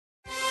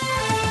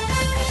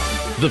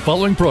The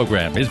following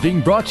program is being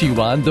brought to you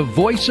on the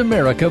Voice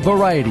America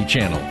Variety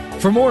Channel.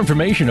 For more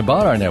information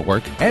about our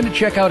network and to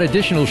check out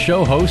additional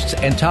show hosts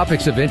and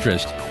topics of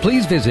interest,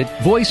 please visit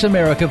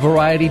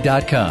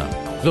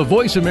voiceamericavariety.com. The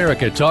Voice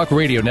America Talk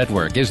Radio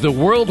Network is the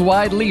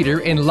worldwide leader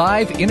in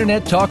live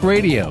Internet talk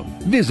radio.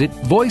 Visit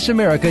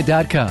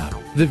voiceamerica.com.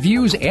 The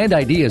views and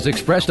ideas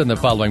expressed on the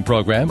following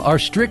program are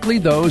strictly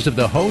those of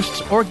the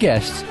hosts or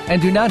guests and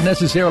do not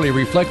necessarily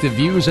reflect the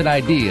views and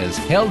ideas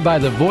held by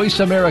the Voice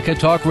America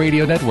Talk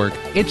Radio Network,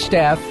 its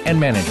staff, and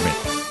management.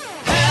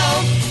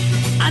 Help!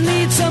 I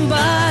need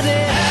somebody.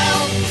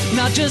 Help!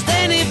 Not just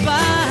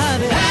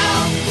anybody.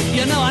 Help!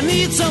 You know I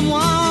need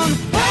someone.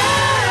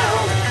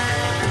 Help!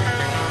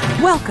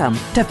 Welcome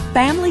to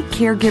Family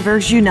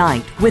Caregivers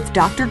Unite with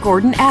Dr.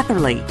 Gordon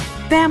Atherley.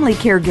 Family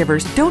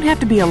caregivers don't have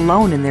to be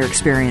alone in their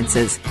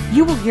experiences.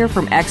 You will hear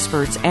from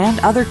experts and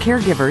other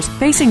caregivers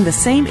facing the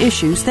same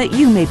issues that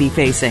you may be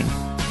facing.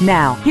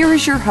 Now, here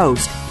is your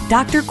host,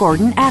 Dr.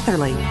 Gordon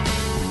Atherley.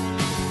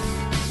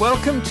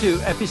 Welcome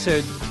to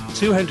episode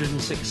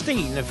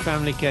 216 of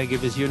Family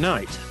Caregivers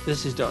Unite.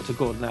 This is Dr.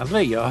 Gordon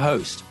Atherley, your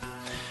host.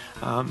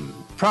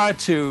 Prior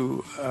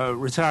to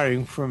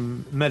retiring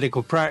from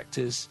medical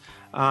practice,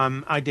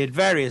 I did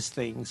various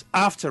things.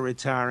 After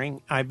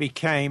retiring, I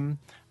became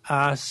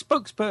a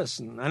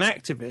spokesperson, an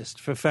activist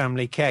for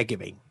family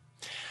caregiving.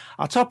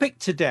 Our topic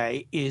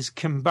today is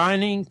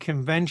combining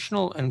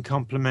conventional and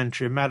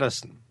complementary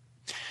medicine.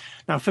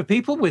 Now, for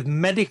people with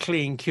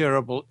medically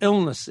incurable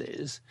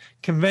illnesses,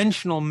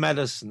 conventional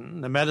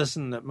medicine, the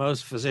medicine that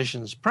most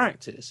physicians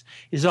practice,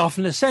 is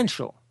often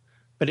essential,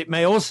 but it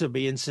may also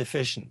be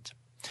insufficient.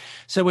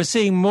 So we're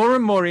seeing more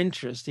and more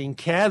interest in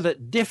care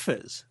that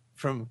differs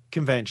from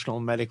conventional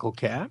medical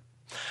care.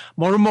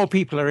 More and more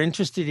people are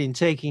interested in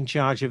taking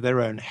charge of their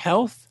own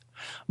health.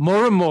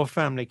 More and more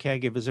family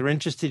caregivers are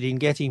interested in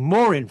getting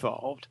more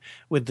involved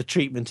with the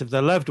treatment of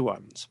their loved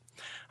ones.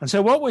 And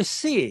so what we're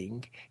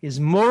seeing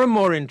is more and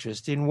more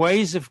interest in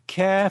ways of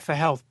care for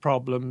health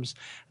problems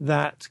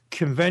that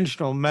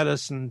conventional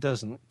medicine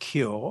doesn't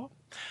cure,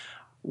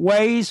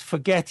 ways for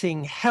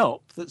getting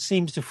help that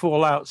seems to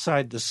fall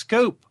outside the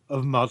scope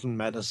of modern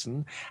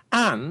medicine,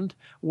 and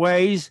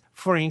ways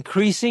for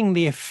increasing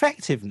the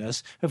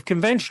effectiveness of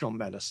conventional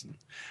medicine,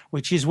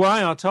 which is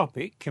why our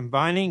topic,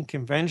 combining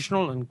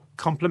conventional and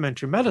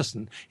complementary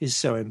medicine, is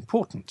so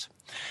important.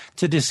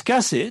 To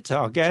discuss it,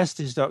 our guest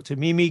is Dr.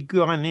 Mimi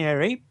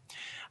Guarnieri.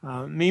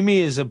 Mimi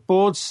is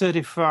board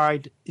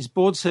certified in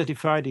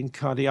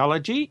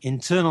cardiology,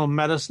 internal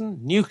medicine,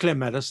 nuclear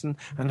medicine,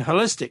 and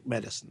holistic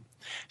medicine.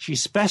 She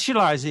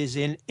specializes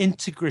in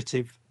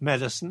integrative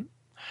medicine.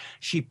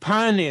 She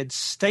pioneered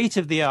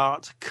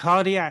state-of-the-art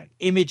cardiac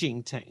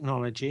imaging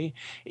technology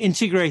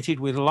integrated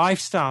with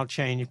lifestyle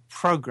change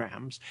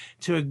programs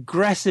to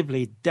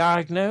aggressively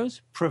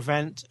diagnose,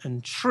 prevent,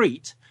 and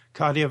treat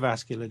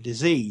cardiovascular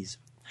disease.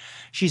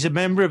 She's a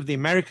member of the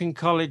American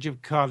College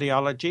of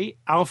Cardiology,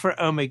 Alpha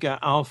Omega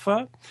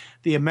Alpha,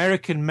 the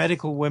American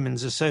Medical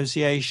Women's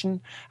Association,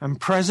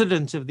 and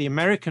president of the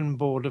American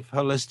Board of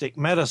Holistic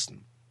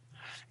Medicine.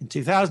 In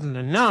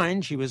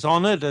 2009, she was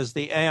honored as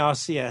the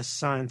ARCS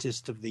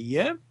Scientist of the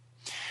Year.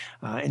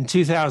 In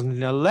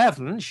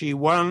 2011, she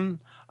won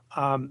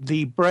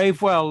the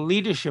Bravewell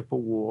Leadership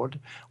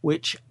Award,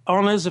 which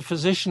honors a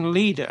physician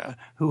leader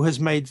who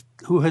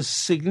has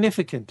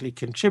significantly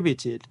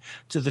contributed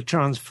to the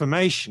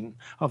transformation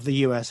of the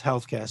U.S.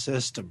 healthcare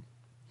system.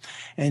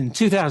 In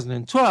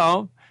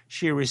 2012,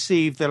 she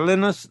received the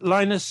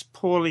Linus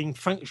Pauling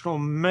Functional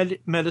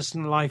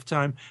Medicine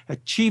Lifetime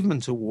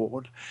Achievement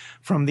Award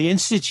from the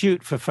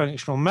Institute for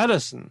Functional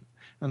Medicine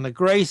and the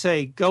Grace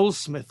A.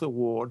 Goldsmith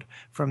Award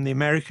from the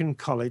American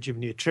College of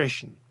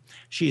Nutrition.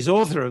 She's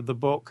author of the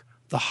book,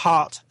 The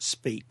Heart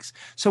Speaks.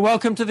 So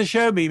welcome to the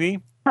show, Mimi.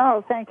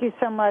 Oh, thank you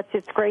so much.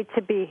 It's great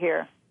to be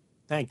here.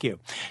 Thank you.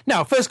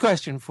 Now, first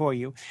question for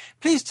you.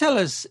 Please tell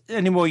us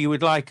any more you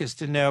would like us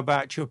to know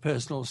about your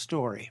personal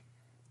story.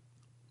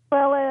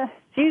 Well,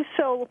 you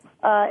so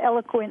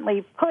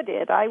eloquently put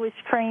it, I was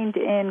trained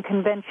in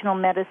conventional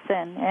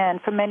medicine, and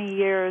for many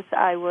years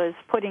I was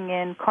putting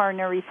in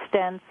coronary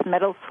stents,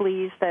 metal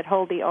sleeves that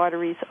hold the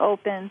arteries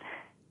open.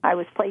 I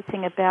was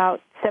placing about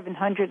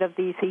 700 of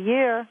these a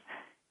year,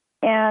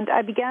 and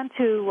I began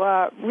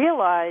to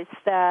realize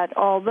that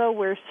although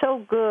we're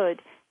so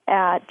good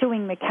at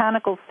doing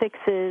mechanical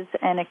fixes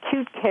and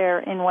acute care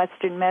in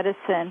Western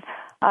medicine,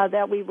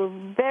 that we were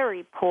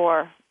very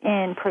poor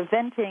in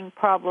preventing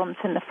problems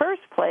in the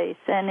first place.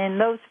 And in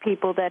those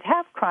people that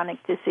have chronic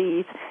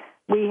disease,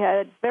 we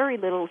had very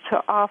little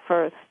to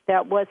offer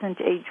that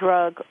wasn't a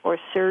drug or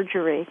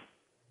surgery.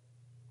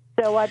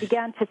 So I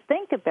began to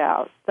think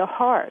about the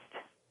heart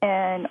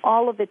and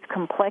all of its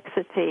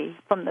complexity,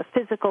 from the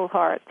physical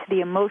heart to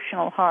the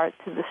emotional heart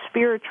to the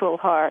spiritual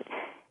heart,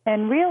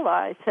 and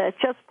realized that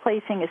just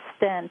placing a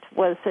stent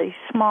was a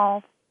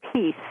small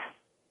piece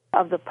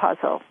of the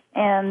puzzle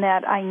and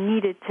that I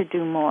needed to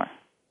do more.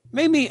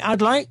 Mimi,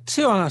 I'd like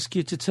to ask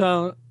you to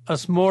tell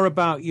us more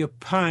about your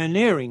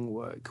pioneering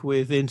work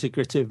with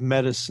integrative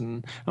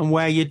medicine and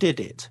where you did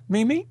it.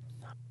 Mimi?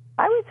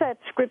 I was at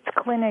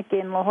Scripps Clinic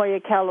in La Jolla,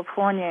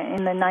 California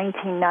in the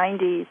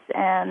 1990s,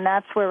 and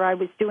that's where I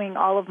was doing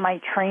all of my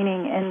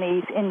training in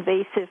these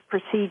invasive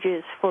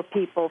procedures for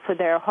people for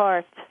their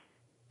hearts.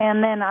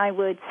 And then I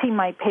would see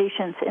my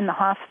patients in the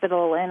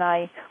hospital, and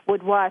I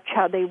would watch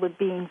how they were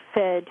being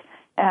fed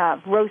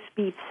roast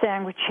beef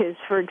sandwiches,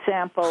 for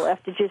example,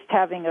 after just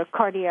having a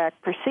cardiac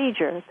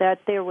procedure, that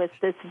there was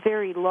this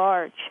very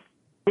large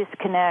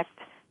disconnect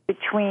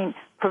between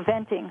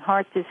preventing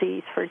heart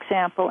disease, for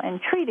example,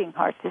 and treating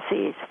heart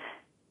disease.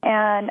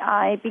 And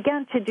I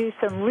began to do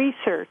some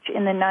research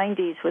in the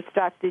 90s with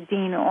Dr.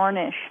 Dean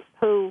Ornish,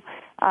 who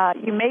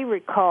you may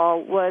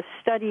recall was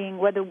studying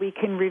whether we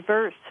can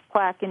reverse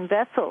plaque in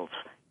vessels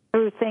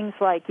through things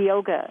like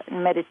yoga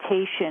and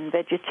meditation,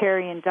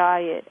 vegetarian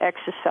diet,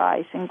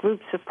 exercise, and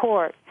group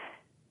support.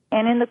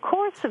 And in the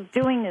course of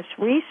doing this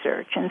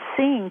research and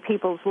seeing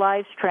people's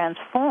lives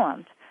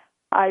transformed,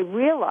 I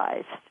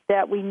realized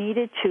that we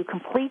needed to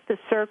complete the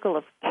circle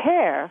of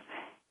care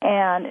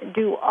and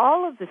do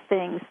all of the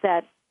things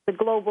that the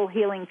global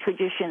healing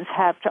traditions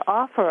have to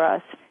offer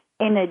us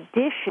in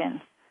addition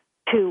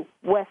to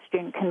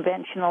Western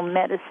conventional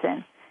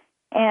medicine.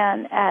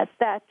 And at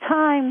that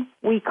time,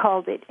 we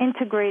called it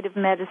integrative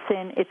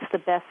medicine. It's the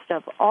best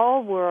of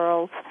all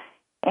worlds,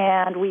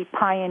 and we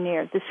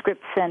pioneered the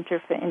Scripps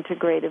Center for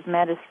Integrative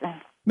Medicine.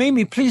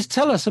 Mimi, please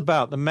tell us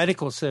about the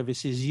medical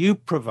services you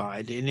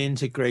provide in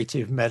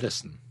integrative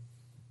medicine.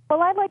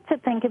 Well, I like to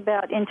think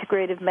about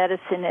integrative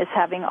medicine as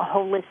having a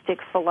holistic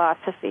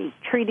philosophy,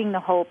 treating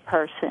the whole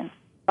person,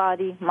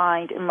 body,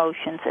 mind,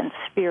 emotions, and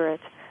spirit.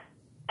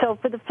 So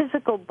for the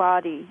physical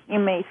body, you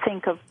may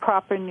think of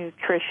proper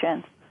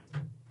nutrition,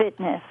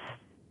 fitness,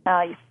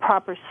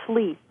 proper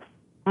sleep,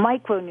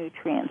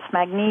 micronutrients,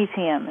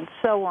 magnesium, and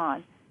so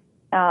on.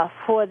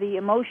 For the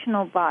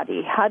emotional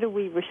body, how do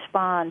we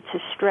respond to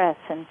stress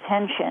and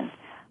tension?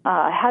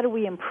 How do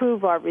we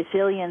improve our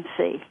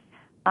resiliency?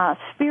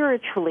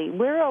 Spiritually,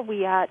 where are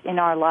we at in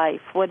our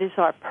life? What is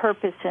our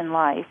purpose in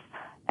life?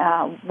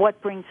 What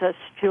brings us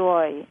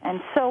joy? And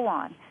so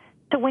on.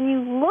 So when you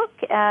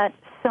look at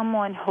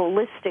someone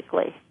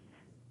holistically,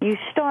 you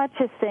start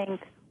to think,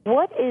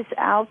 what is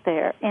out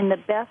there in the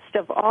best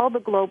of all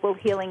the global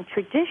healing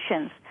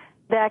traditions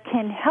that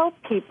can help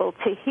people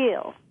to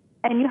heal?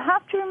 And you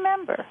have to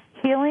remember,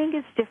 healing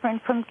is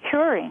different from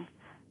curing.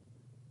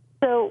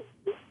 So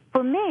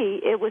for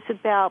me, it was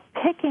about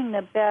picking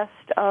the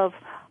best of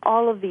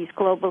all of these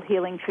global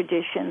healing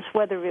traditions,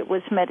 whether it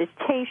was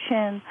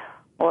meditation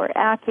or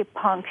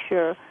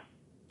acupuncture,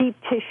 deep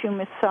tissue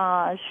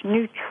massage,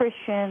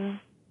 nutrition,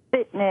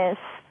 fitness,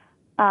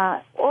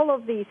 all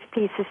of these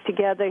pieces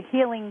together,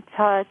 healing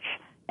touch,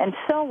 and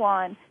so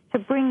on, to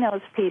bring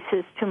those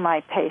pieces to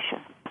my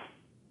patients.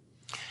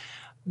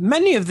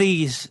 Many of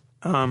these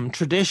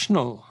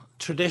traditional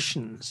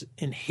traditions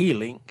in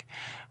healing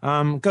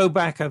go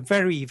back a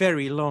very,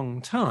 very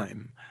long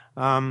time.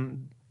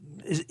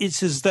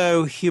 It's as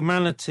though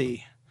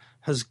humanity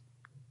has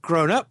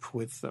grown up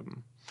with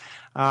them.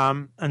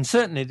 And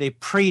certainly they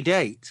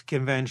predate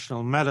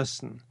conventional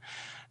medicine.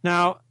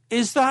 Now,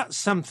 is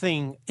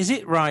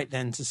it right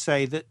then to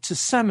say that to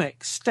some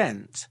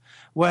extent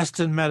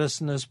Western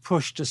medicine has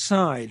pushed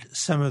aside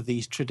some of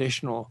these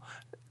traditional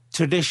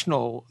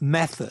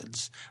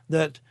methods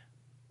that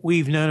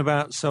we've known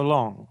about so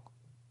long?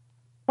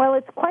 Well,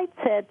 it's quite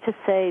sad to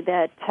say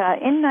that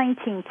in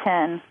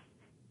 1910,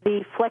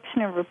 the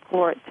Flexner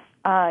Report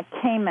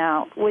came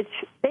out, which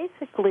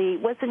basically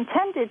was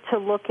intended to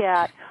look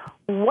at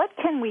what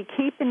can we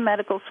keep in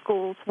medical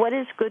schools, what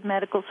is good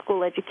medical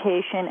school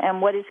education,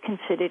 and what is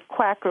considered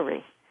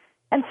quackery.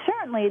 And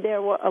certainly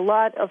there were a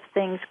lot of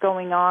things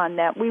going on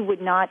that we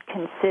would not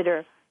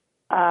consider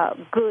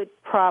good,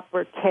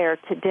 proper care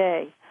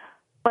today.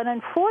 But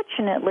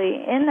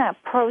unfortunately, in that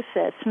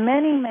process,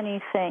 many,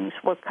 many things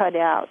were cut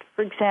out.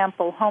 For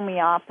example,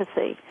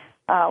 homeopathy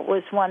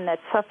was one that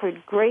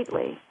suffered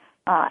greatly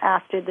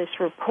after this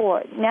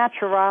report.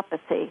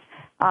 Naturopathy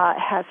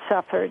has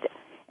suffered.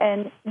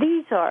 And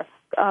these are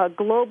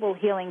global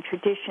healing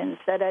traditions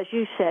that, as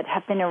you said,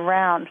 have been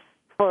around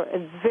for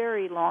a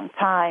very long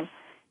time.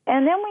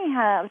 And then we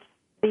have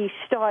the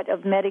start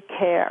of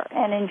Medicare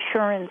and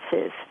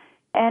insurances.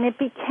 And it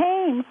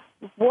became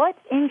what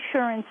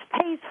insurance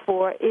pays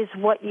for is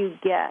what you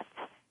get.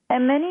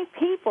 And many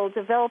people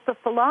develop a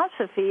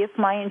philosophy, if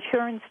my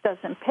insurance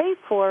doesn't pay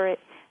for it,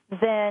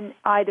 then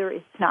either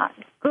it's not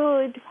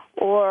good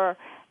or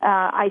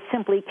I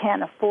simply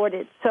can't afford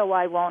it, so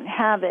I won't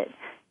have it.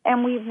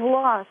 And we've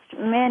lost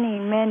many,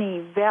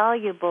 many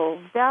valuable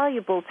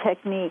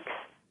techniques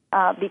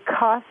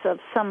because of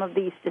some of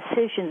these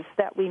decisions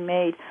that we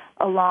made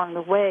along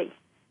the way.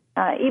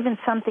 Even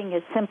something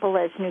as simple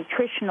as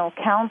nutritional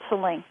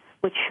counseling,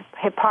 which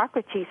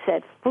Hippocrates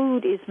said,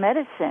 food is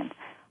medicine,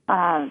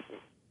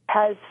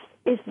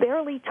 is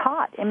barely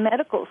taught in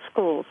medical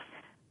schools.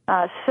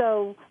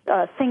 So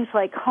things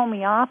like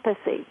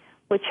homeopathy,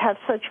 which have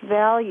such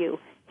value,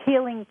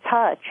 healing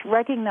touch,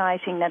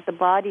 recognizing that the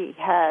body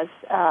has,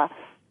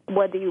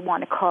 whether you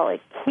want to call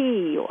it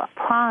ki or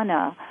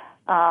prana,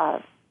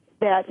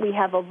 that we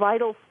have a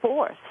vital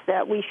force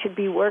that we should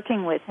be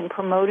working with in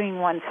promoting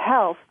one's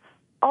health,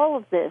 all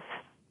of this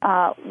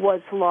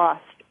was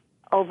lost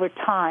over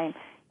time.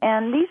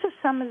 And these are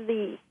some of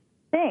the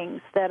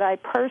things that I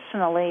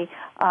personally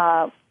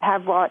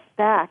have brought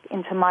back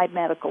into my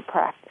medical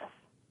practice.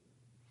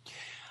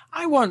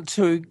 I want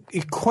to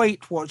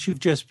equate what you've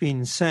just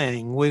been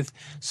saying with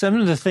some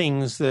of the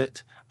things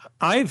that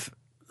I've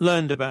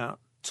learned about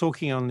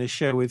talking on this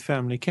show with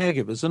family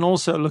caregivers and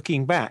also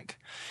looking back.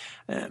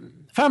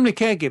 Family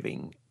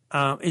caregiving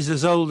is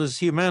as old as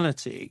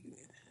humanity,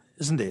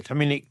 isn't it? I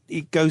mean,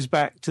 it goes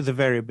back to the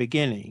very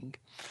beginning.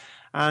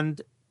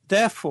 And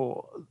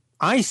therefore,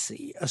 I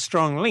see a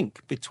strong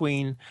link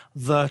between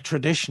the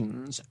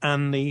traditions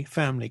and the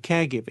family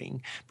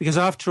caregiving, because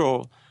after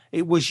all,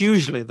 it was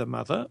usually the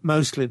mother,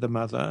 mostly the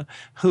mother,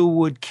 who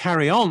would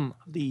carry on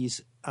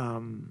these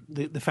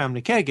the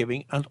family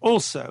caregiving and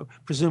also,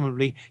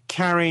 presumably,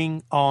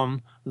 carrying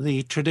on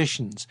the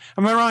traditions.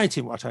 Am I right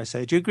in what I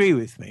say? Do you agree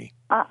with me?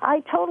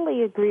 I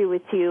totally agree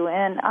with you,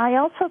 and I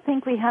also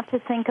think we have to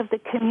think of the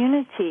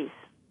communities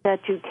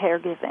that do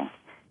caregiving.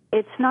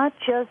 It's not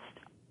just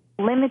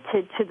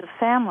limited to the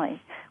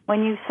family.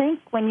 When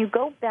you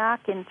go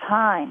back in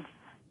time,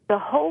 the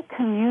whole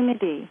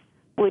community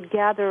would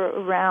gather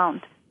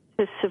around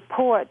to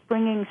support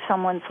bringing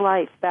someone's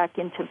life back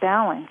into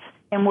balance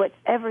in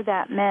whatever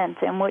that meant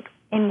and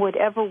in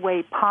whatever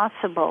way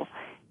possible.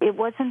 It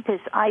wasn't this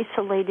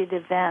isolated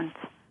event.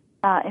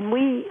 And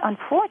we,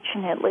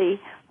 unfortunately,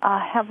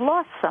 have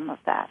lost some of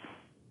that.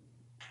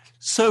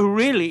 So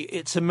really,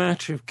 it's a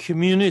matter of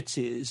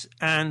communities,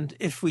 and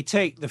if we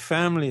take the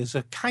family as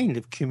a kind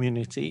of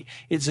community,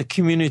 it's a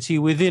community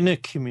within a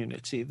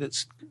community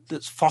that's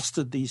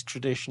fostered these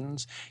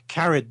traditions,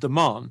 carried them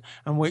on,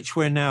 and which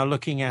we're now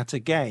looking at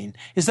again.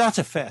 Is that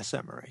a fair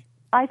summary?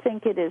 I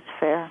think it is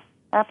fair,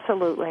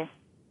 absolutely.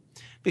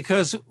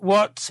 Because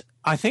what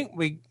I think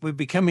we're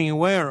becoming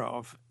aware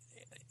of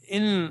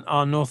in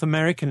our North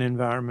American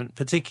environment,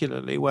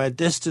 particularly where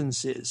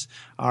distances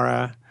are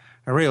a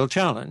real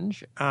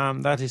challenge,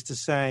 that is to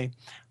say,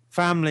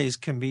 families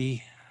can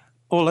be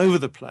all over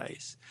the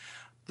place.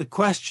 The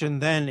question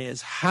then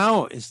is,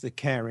 how is the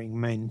caring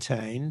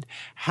maintained?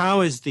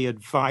 How is the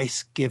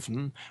advice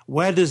given?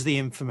 Where does the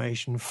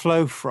information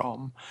flow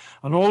from?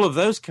 And all of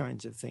those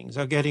kinds of things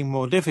are getting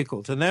more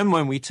difficult. And then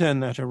when we turn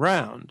that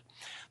around,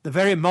 the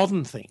very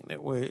modern thing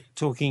that we're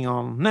talking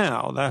on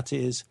now, that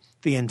is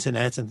the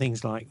internet and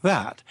things like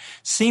that,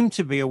 seem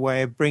to be a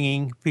way of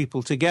bringing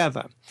people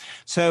together.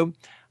 So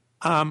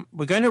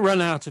we're going to run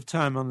out of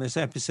time on this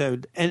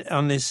episode,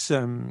 on this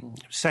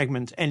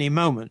segment any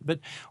moment.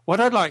 But what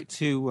I'd like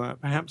to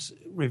perhaps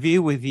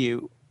review with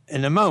you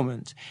in a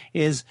moment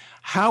is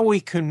how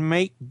we can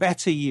make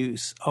better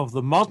use of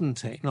the modern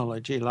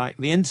technology like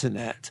the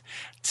internet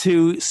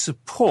to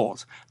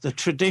support the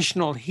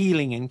traditional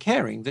healing and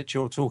caring that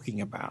you're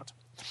talking about.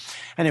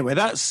 Anyway,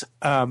 that's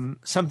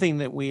something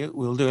that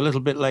we'll do a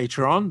little bit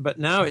later on. But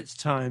now it's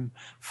time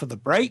for the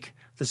break.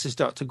 This is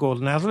Dr.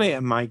 Gordon Atherley,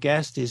 and my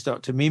guest is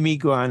Dr. Mimi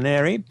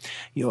Guarneri.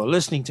 You're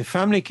listening to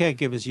Family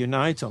Caregivers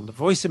Unite on the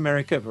Voice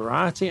America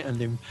Variety and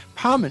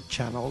Empowerment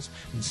channels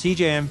and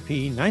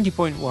CJMP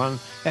 90.1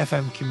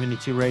 FM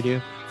Community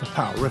Radio for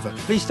Powell River.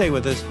 Please stay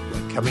with us.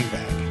 We're coming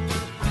back.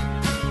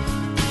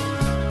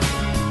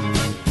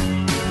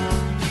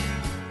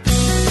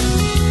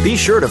 Be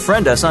sure to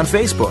friend us on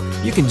Facebook.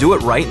 You can do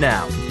it right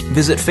now.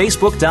 Visit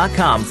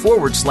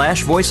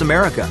facebook.com/Voice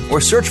America or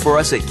search for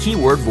us at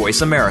keyword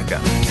Voice America.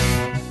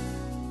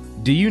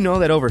 Do you know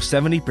that over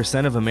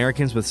 70% of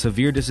Americans with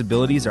severe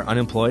disabilities are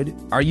unemployed?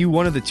 Are you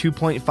one of the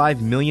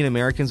 2.5 million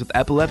Americans with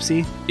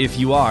epilepsy? If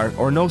you are,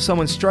 or know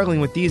someone struggling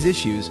with these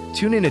issues,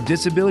 tune in to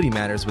Disability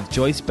Matters with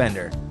Joyce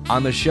Bender.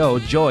 On the show,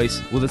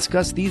 Joyce will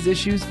discuss these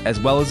issues as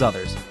well as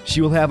others.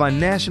 She will have on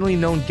nationally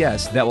known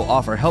guests that will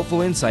offer helpful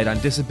insight on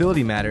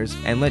disability matters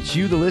and let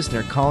you, the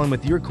listener, call in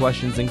with your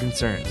questions and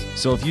concerns.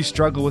 So if you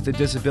struggle with a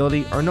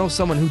disability or know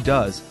someone who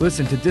does,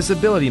 listen to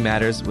Disability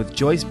Matters with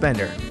Joyce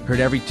Bender, heard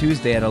every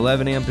Tuesday at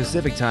 11 a.m.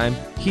 Pacific Time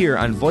here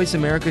on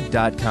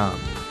VoiceAmerica.com.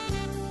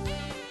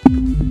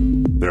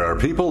 There are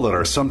people that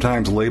are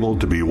sometimes labeled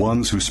to be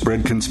ones who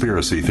spread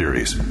conspiracy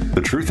theories.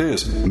 The truth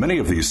is, many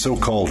of these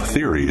so-called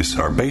theories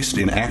are based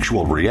in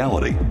actual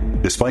reality.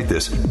 Despite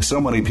this, so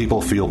many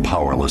people feel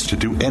powerless to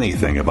do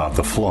anything about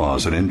the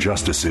flaws and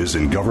injustices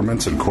in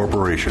governments and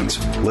corporations.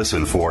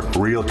 Listen for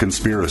Real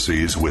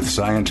Conspiracies with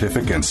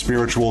Scientific and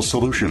Spiritual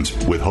Solutions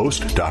with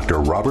host Dr.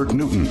 Robert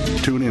Newton.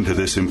 Tune into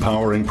this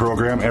empowering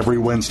program every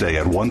Wednesday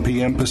at 1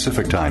 p.m.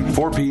 Pacific Time,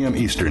 4 p.m.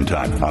 Eastern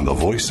Time on the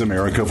Voice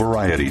America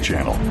Variety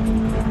Channel.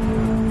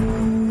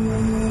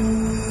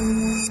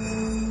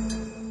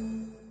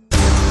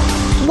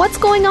 What's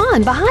going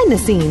on behind the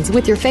scenes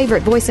with your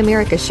favorite Voice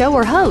America show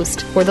or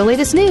host? For the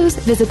latest news,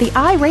 visit the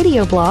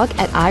iRadio blog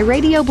at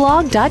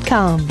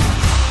iradioblog.com.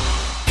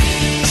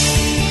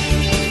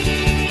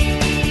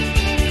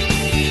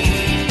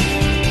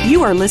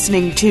 You are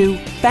listening to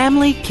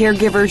Family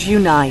Caregivers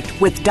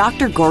Unite with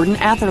Dr. Gordon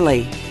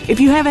Atherley.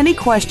 If you have any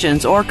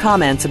questions or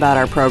comments about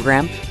our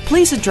program,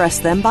 please address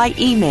them by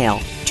email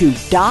to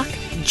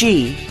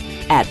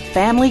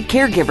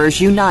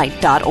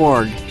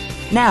docg@familycaregiversunite.org.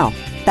 Now,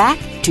 back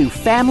to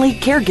Family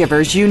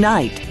Caregivers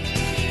Unite.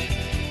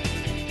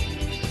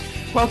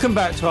 Welcome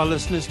back to our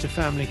listeners to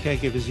Family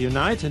Caregivers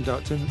Unite and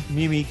Dr.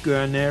 Mimi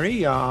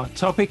Guarneri. Our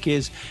topic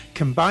is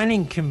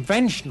combining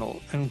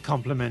conventional and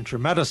complementary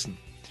medicine.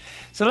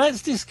 So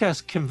let's discuss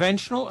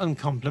conventional and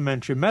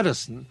complementary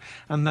medicine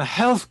and the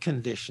health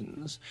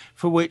conditions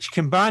for which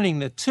combining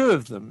the two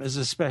of them is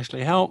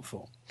especially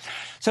helpful.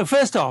 So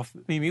first off,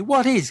 Mimi,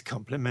 what is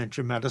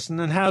complementary medicine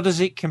and how does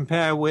it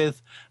compare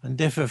with and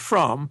differ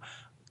from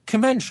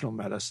conventional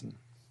medicine?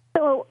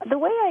 So the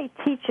way I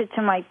teach it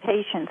to my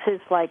patients is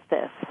like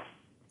this.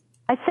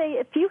 I say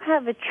if you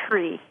have a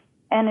tree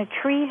and a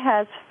tree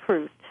has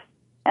fruit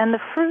and the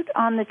fruit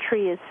on the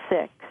tree is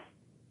sick,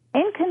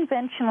 in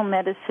conventional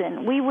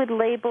medicine, we would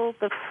label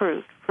the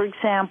fruit. For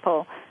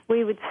example,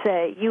 we would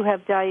say you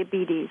have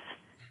diabetes,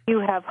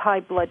 you have high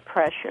blood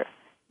pressure,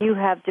 you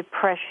have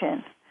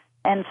depression,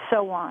 and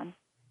so on.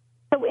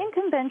 So in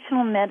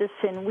conventional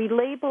medicine, we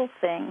label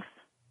things,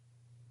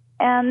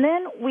 and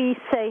then we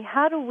say,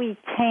 how do we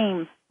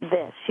tame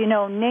this? You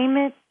know, name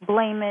it,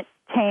 blame it,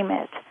 tame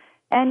it.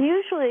 And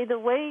usually the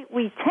way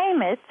we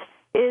tame it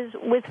is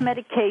with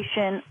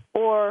medication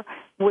or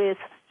with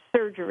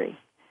surgery.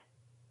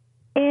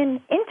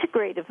 In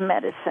integrative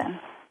medicine,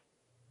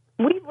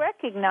 we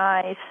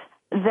recognize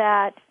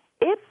that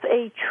if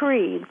a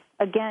tree,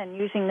 again,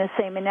 using the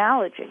same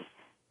analogy,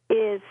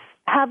 is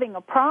having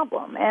a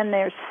problem and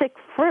there's sick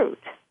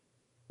fruit,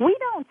 we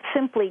don't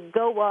simply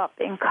go up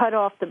and cut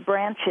off the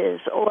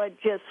branches or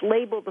just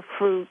label the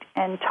fruit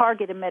and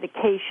target a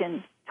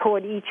medication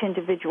toward each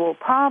individual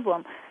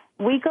problem.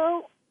 We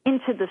go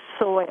into the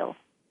soil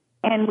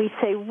and we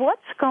say,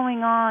 what's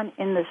going on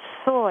in the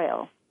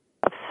soil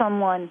of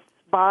someone's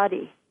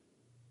body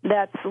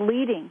that's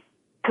leading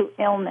to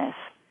illness?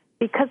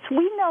 Because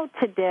we know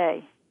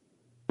today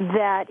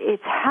that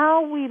it's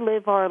how we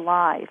live our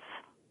lives,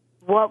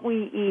 what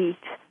we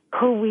eat,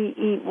 who we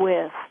eat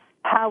with,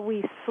 how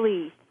we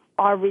sleep,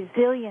 our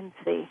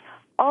resiliency.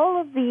 All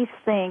of these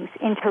things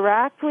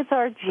interact with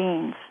our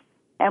genes,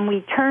 and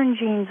we turn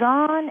genes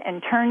on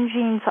and turn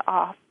genes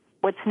off,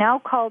 what's now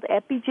called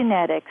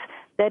epigenetics,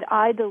 that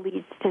either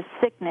leads to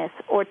sickness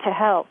or to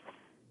health.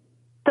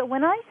 So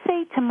when I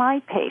say to my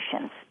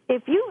patients,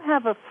 if you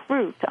have a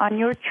fruit on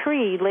your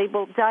tree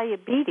labeled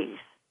diabetes,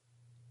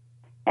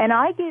 and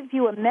I give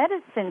you a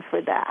medicine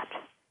for that,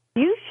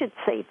 you should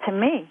say to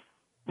me,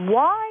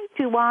 why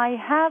do I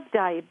have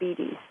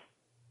diabetes?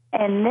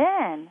 And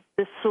then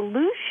the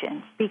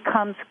solution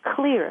becomes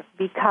clear,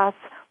 because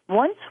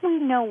once we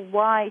know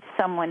why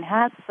someone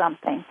has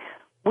something,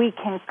 we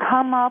can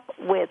come up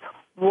with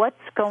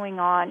what's going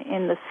on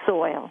in the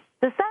soil.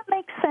 Does that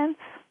make sense?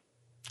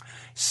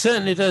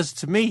 Certainly does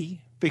to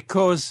me,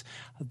 because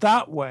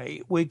that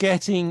way we're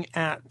getting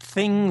at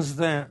things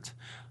that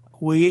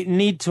we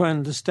need to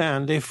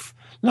understand, if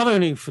not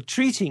only for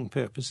treating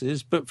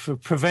purposes, but for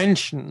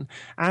prevention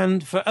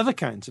and for other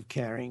kinds of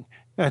caring.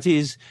 That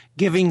is,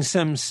 giving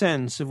some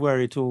sense of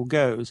where it all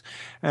goes.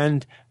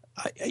 And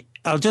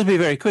I'll just be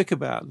very quick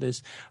about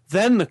this.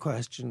 Then the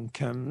question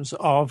comes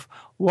of,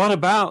 what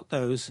about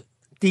those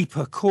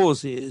deeper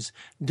causes?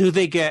 Do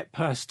they get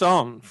passed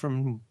on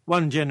from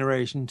one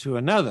generation to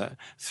another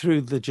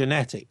through the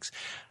genetics?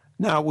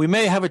 Now, we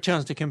may have a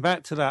chance to come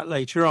back to that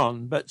later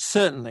on, but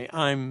certainly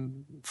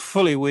I'm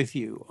fully with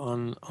you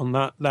on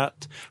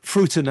that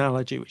fruit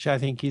analogy, which I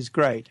think is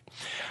great.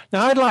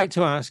 Now, I'd like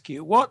to ask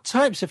you, what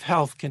types of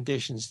health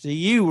conditions do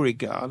you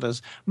regard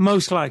as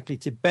most likely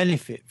to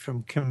benefit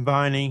from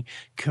combining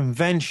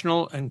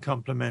conventional and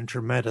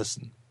complementary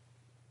medicine?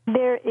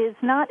 There is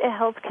not a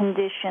health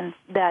condition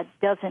that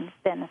doesn't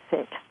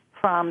benefit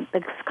from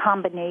the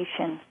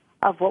combination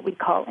of what we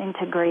call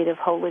integrative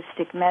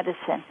holistic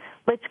medicine.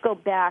 Let's go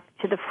back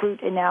to the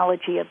fruit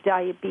analogy of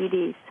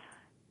diabetes.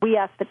 We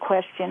ask the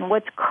question,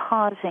 what's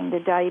causing the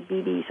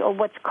diabetes or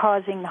what's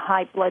causing the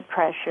high blood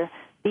pressure?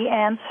 The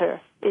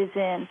answer is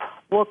in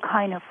what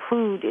kind of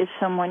food is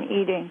someone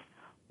eating?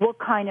 What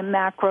kind of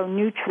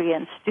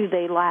macronutrients do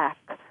they lack?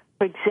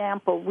 For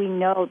example, we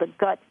know the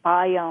gut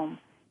biome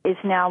is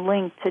now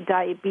linked to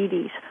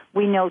diabetes.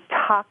 We know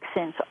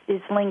toxins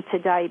is linked to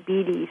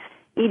diabetes.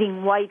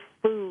 Eating white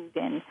food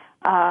and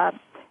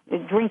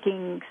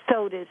drinking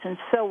sodas and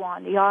so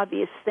on, the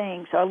obvious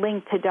things, are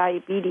linked to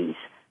diabetes.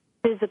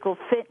 Physical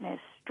fitness,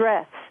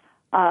 stress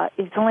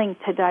is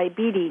linked to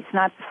diabetes,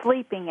 not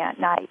sleeping at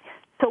night.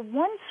 So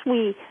once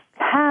we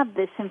have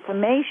this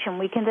information,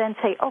 we can then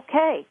say,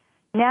 okay,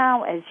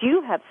 now, as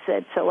you have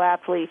said so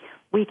aptly,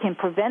 we can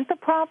prevent the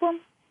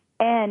problem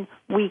and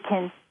we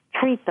can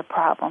treat the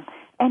problem.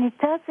 And it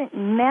doesn't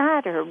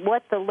matter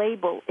what the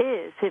label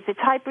is. If it's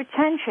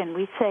hypertension,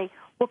 we say,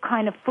 what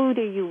kind of food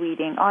are you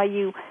eating? Are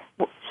you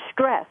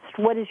stressed?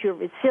 What is your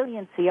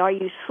resiliency? Are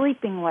you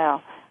sleeping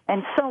well?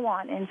 And so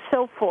on and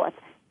so forth.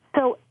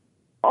 So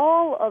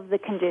all of the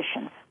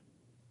conditions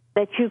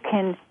that you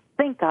can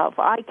think of.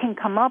 I can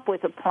come up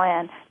with a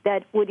plan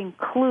that would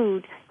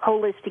include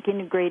holistic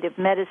integrative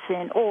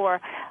medicine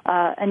or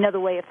another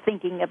way of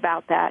thinking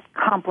about that,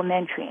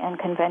 complementary and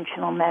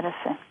conventional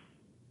medicine.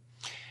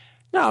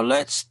 Now,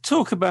 let's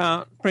talk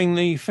about bring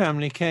the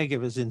family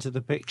caregivers into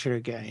the picture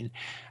again.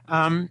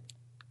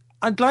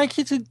 I'd like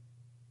you to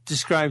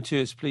describe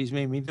to us, please,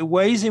 Mimi, the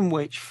ways in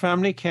which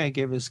family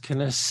caregivers can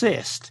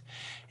assist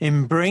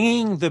in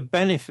bringing the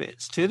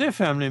benefits to their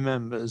family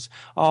members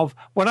of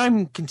what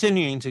I'm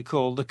continuing to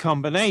call the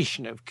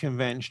combination of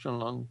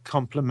conventional and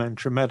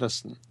complementary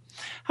medicine.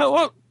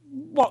 How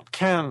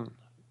can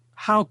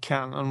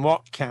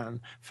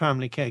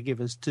family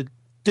caregivers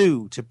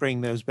do to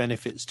bring those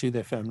benefits to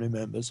their family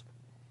members?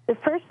 The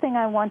first thing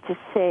I want to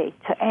say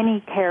to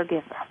any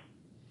caregiver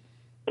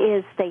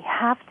is they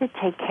have to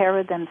take care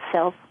of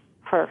themselves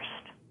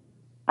first.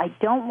 I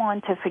don't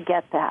want to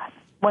forget that.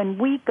 When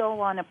we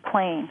go on a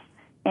plane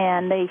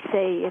and they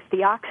say, if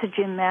the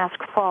oxygen mask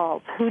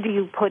falls, who do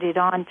you put it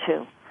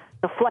onto?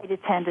 The flight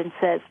attendant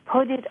says,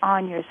 put it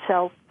on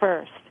yourself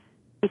first,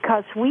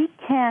 because we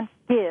can't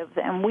give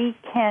and we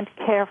can't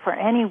care for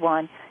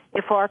anyone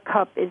if our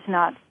cup is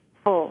not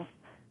full.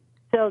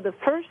 So the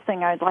first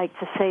thing I'd like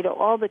to say to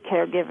all the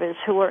caregivers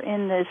who are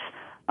in this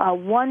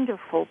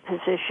wonderful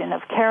position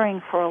of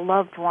caring for a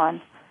loved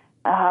one,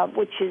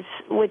 which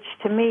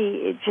to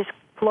me, it just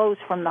flows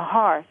from the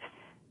heart,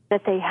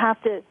 that they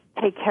have to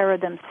take care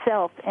of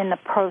themselves in the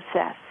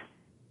process.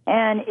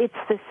 And it's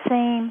the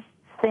same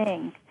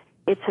thing.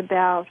 It's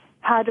about,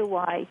 how do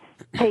I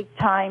take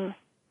time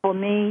for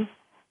me?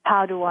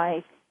 How do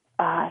I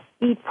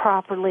eat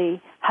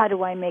properly? How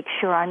do I make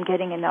sure I'm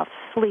getting enough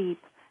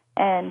sleep?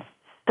 And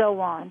so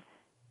on.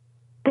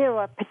 There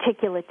are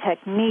particular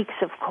techniques,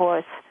 of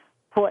course,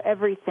 for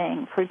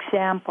everything. For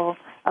example,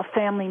 a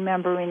family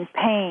member in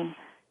pain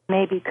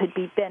maybe could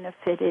be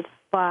benefited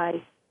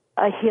by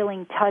a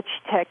healing touch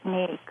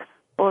technique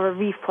or a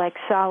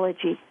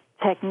reflexology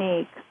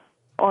technique,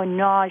 or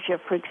nausea,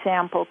 for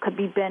example, could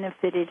be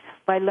benefited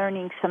by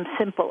learning some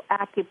simple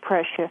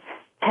acupressure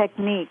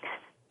techniques.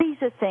 These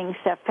are things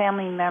that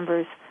family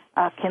members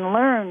can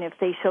learn if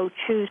they so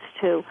choose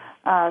to,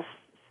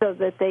 so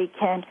that they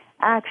can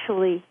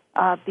actually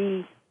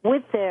be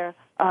with their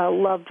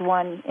loved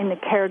one in the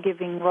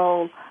caregiving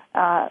role,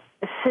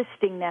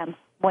 assisting them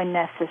when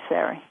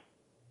necessary.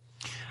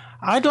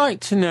 I'd like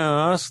to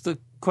now ask the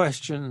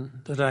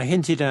question that I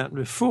hinted at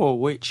before,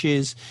 which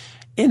is,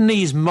 in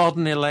these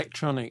modern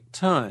electronic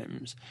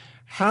times,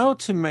 how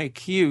to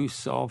make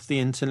use of the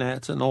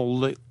internet and all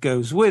that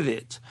goes with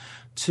it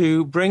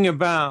to bring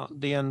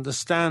about the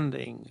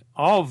understanding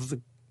of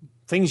the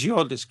things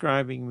you're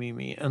describing,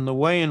 Mimi, and the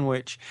way in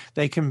which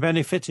they can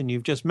benefit, and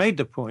you've just made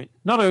the point,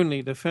 not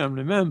only the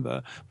family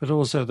member, but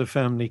also the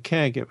family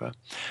caregiver.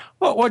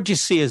 What do you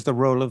see as the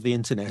role of the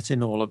internet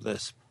in all of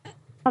this?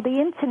 Well, the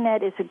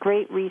internet is a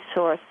great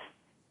resource.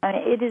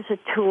 It is a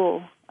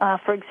tool.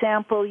 For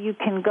example, you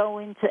can go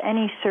into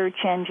any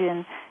search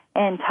engine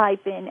and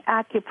type in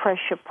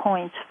acupressure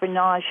points for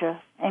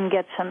nausea and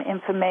get some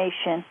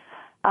information.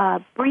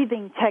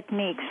 Breathing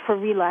techniques for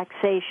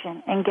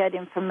relaxation and get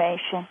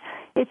information.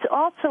 It's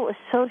also a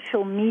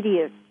social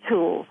media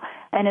tool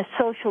and a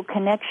social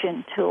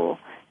connection tool.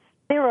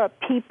 There are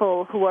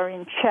people who are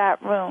in chat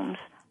rooms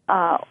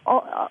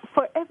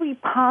for every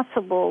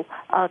possible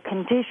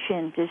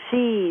condition,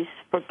 disease,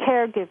 for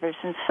caregivers,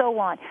 and so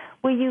on,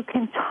 where you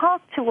can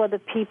talk to other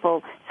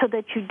people so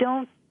that you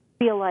don't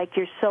feel like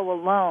you're so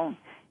alone.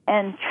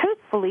 And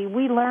truthfully,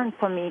 we learn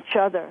from each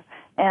other.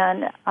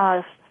 And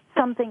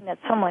something that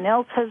someone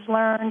else has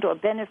learned or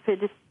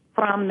benefited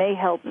from may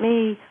help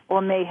me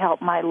or may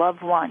help my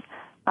loved one.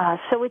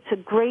 So it's a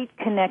great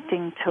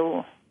connecting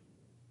tool.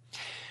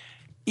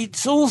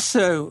 It's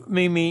also,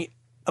 Mimi,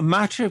 a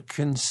matter of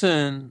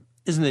concern,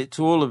 isn't it,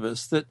 to all of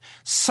us, that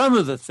some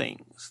of the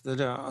things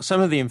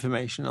some of the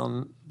information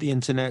on the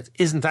internet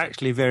isn't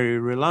actually very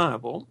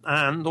reliable,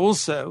 and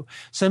also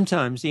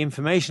sometimes the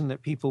information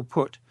that people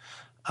put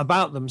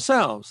about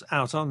themselves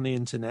out on the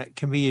internet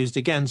can be used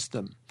against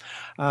them.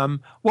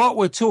 What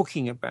we're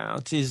talking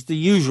about is the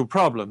usual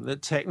problem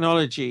that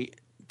technology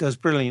does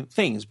brilliant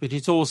things, but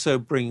it also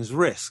brings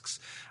risks.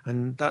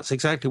 And that's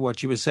exactly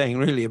what you were saying,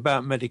 really,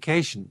 about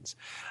medications.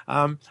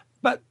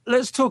 But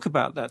let's talk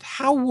about that.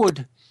 How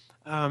would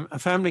a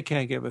family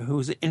caregiver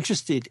who's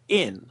interested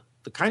in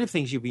the kind of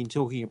things you've been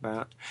talking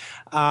about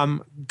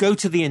go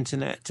to the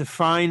internet to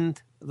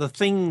find the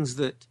things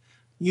that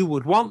you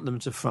would want them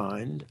to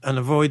find and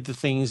avoid the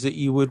things that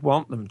you would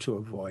want them to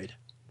avoid?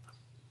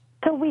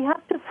 So we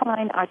have to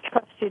find our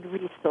trusted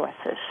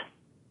resources.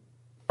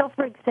 So,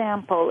 for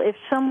example, if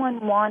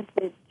someone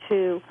wanted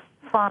to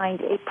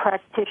find a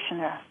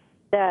practitioner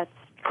that's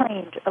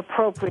trained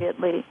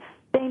appropriately,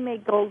 they may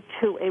go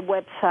to a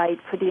website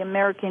for the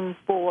American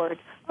Board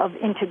of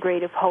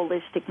Integrative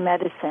Holistic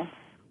Medicine,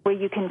 where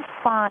you can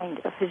find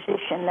a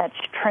physician that's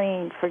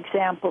trained, for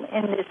example,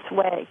 in this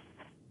way.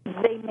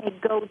 They may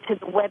go to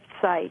the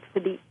website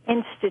for the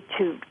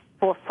Institute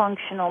for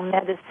Functional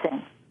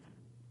Medicine,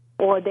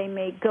 or they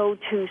may go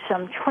to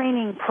some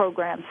training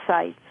program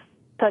sites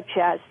such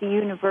as the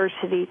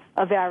University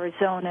of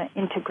Arizona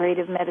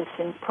Integrative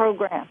Medicine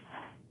Program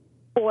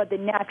or the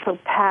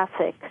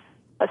Naturopathic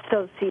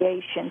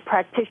Association,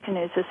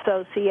 Practitioners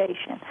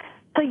Association.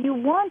 So you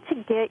want to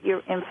get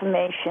your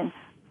information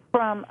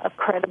from a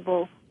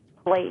credible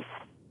place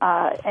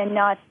and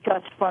not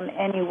just from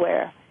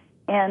anywhere.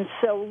 And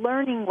so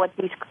learning what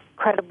these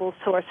credible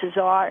sources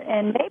are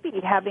and maybe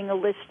having a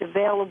list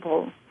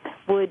available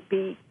would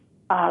be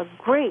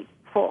great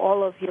for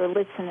all of your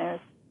listeners.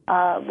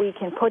 We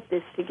can put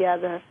this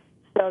together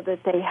so that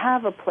they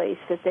have a place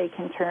that they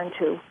can turn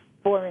to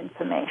for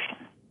information.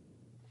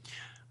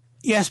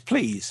 Yes,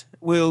 please.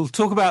 We'll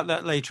talk about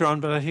that later on,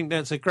 but I think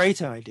that's a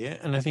great idea,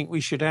 and I think we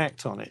should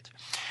act on it.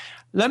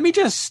 Let me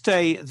just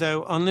stay,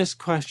 though, on this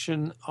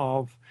question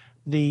of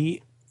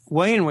the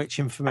way in which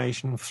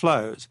information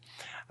flows.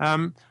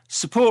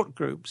 Support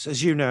groups,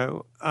 as you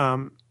know,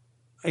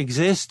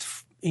 exist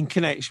in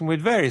connection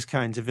with various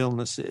kinds of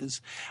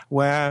illnesses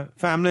where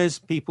families,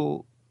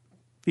 people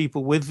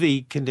with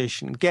the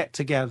condition get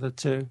together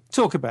to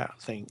talk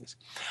about things.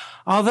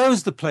 Are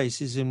those the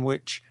places in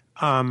which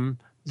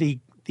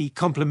the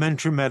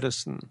complementary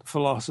medicine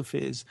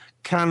philosophies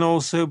can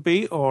also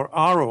be or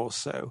are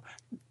also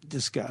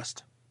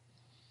discussed?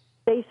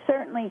 They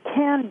certainly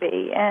can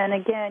be. And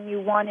again, you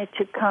want it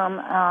to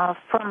come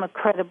from a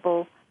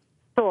credible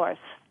source.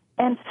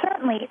 And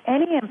certainly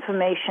any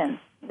information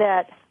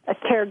that a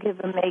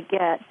caregiver may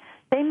get,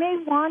 they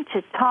may want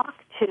to talk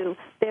to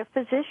their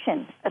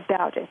physician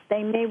about it.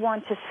 They may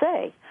want to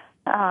say,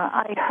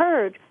 I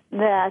heard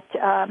that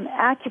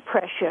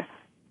acupressure,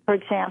 for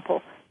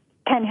example,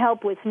 can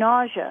help with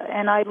nausea,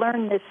 and I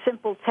learned this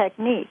simple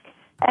technique.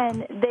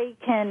 And they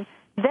can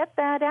vet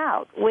that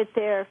out with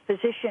their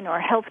physician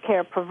or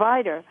healthcare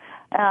provider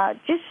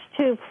just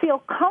to feel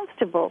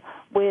comfortable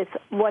with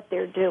what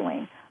they're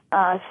doing.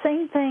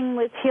 Same thing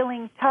with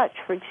healing touch,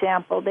 for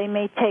example. They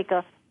may take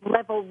a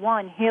level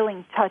 1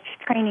 healing touch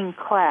training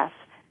class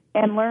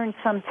and learn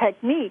some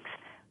techniques.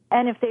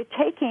 And if they're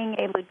taking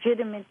a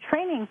legitimate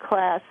training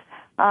class,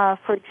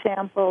 for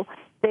example,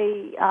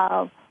 they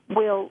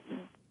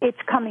it's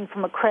coming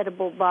from a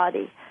credible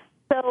body.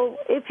 So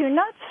if you're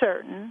not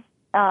certain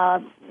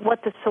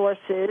what the source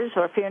is,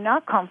 or if you're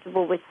not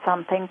comfortable with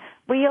something,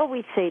 we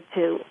always say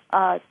to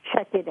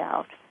check it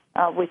out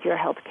with your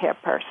healthcare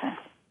person.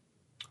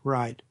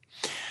 Right.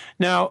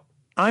 Now,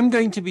 I'm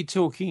going to be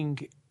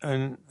talking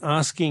and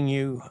asking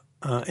you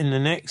in the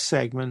next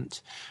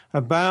segment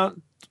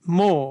about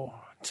more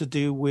to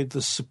do with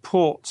the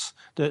supports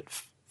that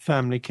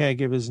family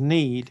caregivers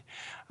need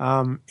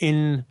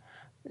in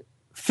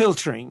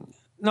filtering.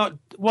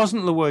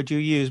 Wasn't the word you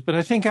used, but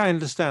I think I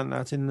understand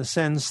that in the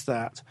sense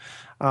that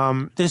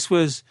this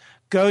was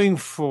going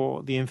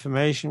for the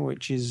information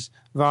which is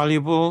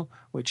valuable,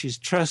 which is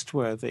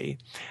trustworthy,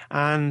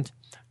 and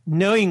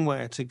knowing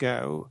where to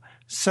go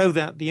so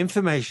that the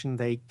information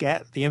they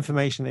get, the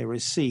information they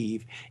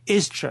receive,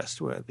 is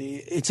trustworthy,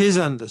 it is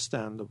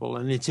understandable,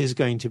 and it is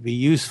going to be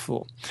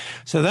useful.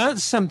 So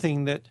that's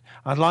something that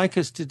I'd like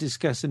us to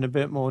discuss in a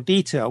bit more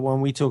detail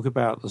when we talk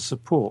about the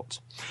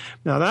support.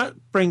 Now, that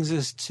brings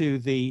us to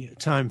the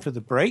time for the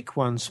break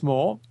once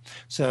more.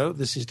 So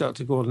this is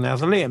Dr. Gordon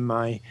Atherley, and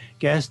my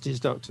guest is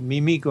Dr.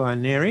 Mimi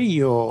Guarneri.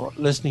 You're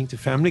listening to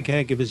Family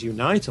Caregivers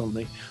Unite on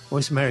the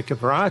Voice America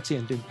Variety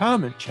and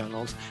Empowerment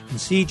channels and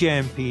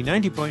CJMP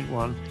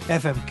 90.1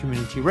 FM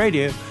Community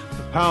Radio,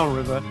 the Powell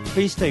River.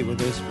 Please stay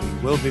with us.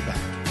 We will be back.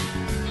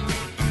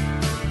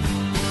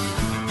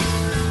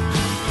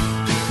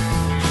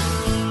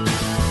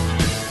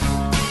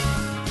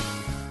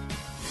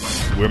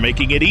 We're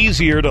making it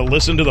easier to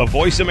listen to the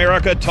Voice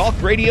America Talk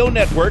Radio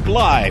Network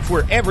live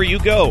wherever you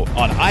go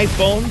on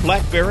iPhone,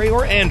 BlackBerry,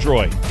 or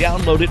Android.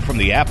 Download it from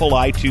the Apple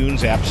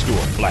iTunes App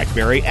Store,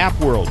 BlackBerry App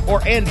World,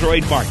 or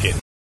Android Market.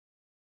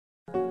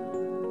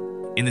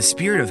 In the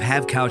spirit of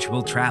Have Couch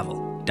Will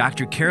Travel,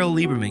 Dr. Carol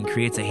Lieberman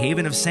creates a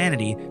haven of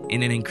sanity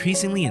in an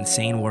increasingly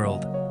insane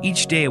world.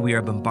 Each day we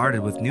are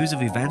bombarded with news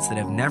of events that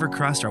have never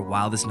crossed our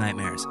wildest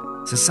nightmares.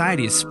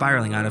 Society is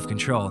spiraling out of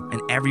control,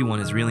 and everyone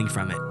is reeling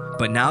from it.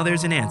 But now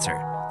there's an answer.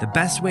 The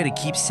best way to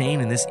keep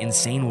sane in this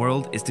insane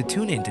world is to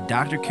tune in to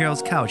Dr.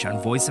 Carol's Couch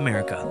on Voice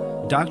America.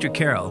 Dr.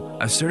 Carol,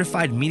 a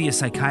certified media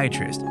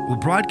psychiatrist, will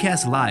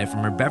broadcast live from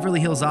her Beverly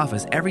Hills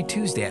office every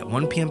Tuesday at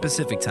 1 p.m.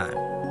 Pacific Time.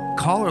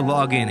 Call or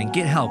log in and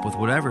get help with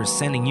whatever is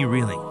sending you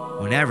reeling,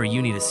 whenever you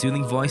need a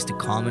soothing voice to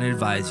calm and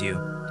advise you.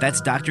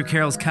 That's Dr.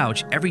 Carol's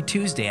Couch every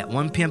Tuesday at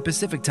 1 p.m.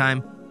 Pacific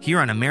Time here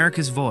on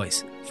America's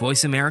Voice,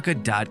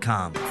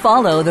 voiceamerica.com.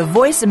 Follow the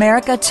Voice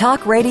America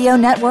Talk Radio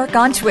Network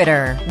on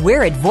Twitter.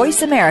 We're at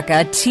Voice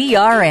America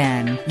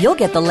TRN. You'll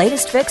get the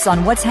latest fix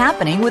on what's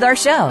happening with our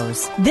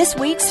shows, this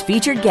week's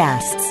featured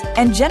guests,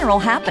 and general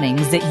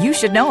happenings that you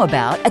should know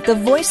about at the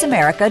Voice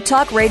America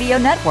Talk Radio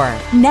Network.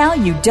 Now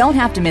you don't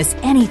have to miss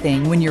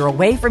anything when you're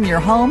away from your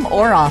home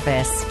or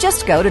office.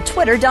 Just go to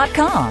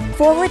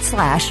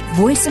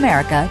twitter.com/Voice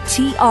America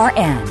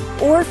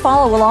TRN or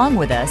follow along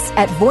with us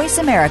at Voice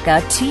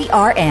America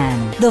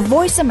TRN. The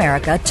Voice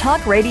America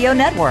Talk Radio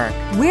Network.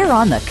 We're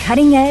on the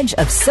cutting edge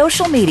of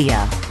social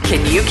media.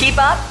 Can you keep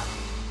up?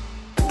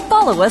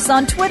 Follow us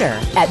on Twitter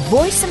at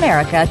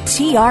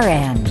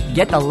VoiceAmericaTRN.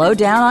 Get the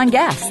lowdown on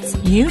guests,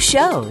 new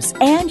shows,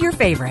 and your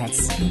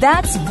favorites.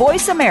 That's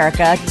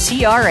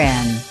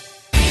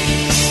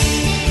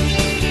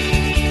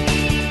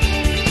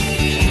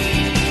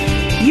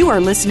VoiceAmericaTRN. You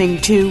are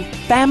listening to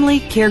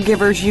Family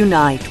Caregivers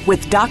Unite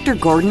with Dr.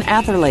 Gordon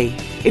Atherley.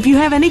 If you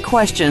have any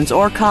questions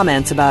or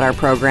comments about our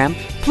program,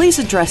 please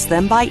address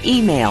them by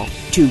email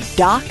to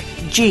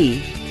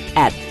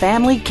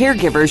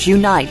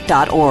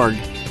docg@familycaregiversunite.org.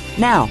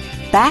 Now,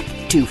 back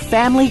to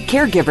Family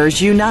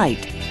Caregivers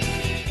Unite.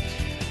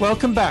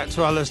 Welcome back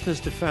to our listeners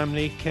to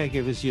Family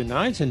Caregivers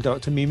Unite and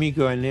Dr. Mimi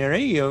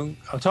Guarneri.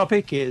 Our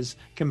topic is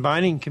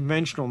combining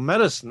conventional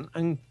medicine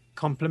and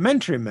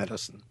complementary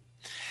medicine.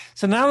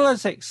 So now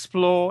let's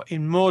explore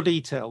in more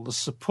detail the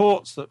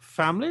supports that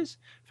families,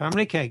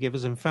 family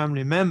caregivers, and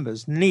family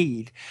members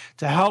need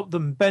to help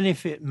them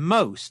benefit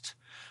most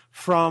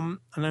from,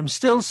 and I'm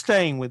still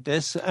staying with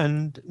this,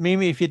 and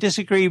Mimi, if you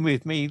disagree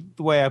with me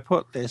the way I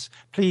put this,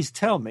 please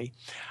tell me,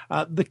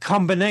 the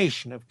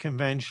combination of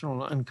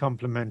conventional and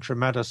complementary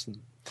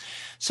medicine.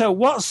 So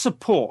what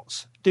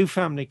supports do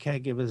family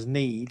caregivers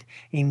need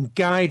in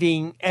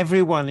guiding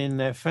everyone in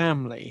their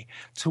family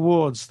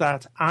towards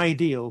that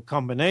ideal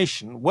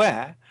combination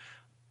where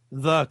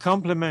the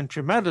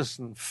complementary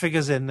medicine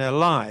figures in their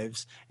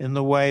lives in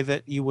the way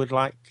that you would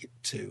like it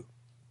to?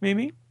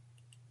 Mimi?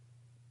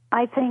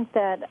 I think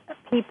that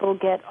people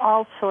get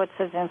all sorts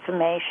of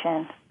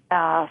information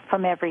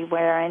from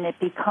everywhere, and it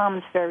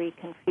becomes very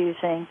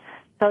confusing.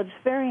 So it's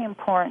very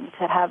important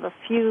to have a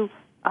few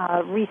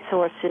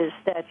resources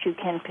that you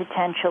can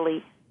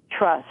potentially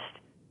trust.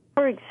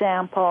 For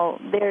example,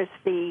 there's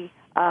the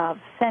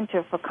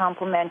Center for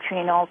Complementary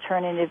and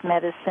Alternative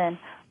Medicine,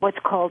 what's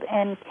called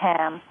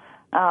NCAM,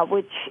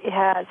 which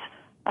has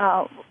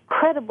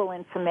credible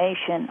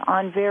information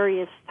on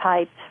various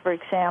types, for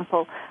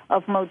example,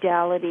 of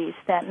modalities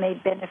that may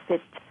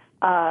benefit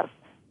our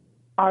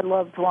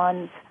loved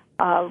ones,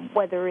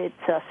 whether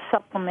it's a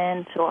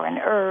supplement or an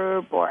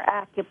herb or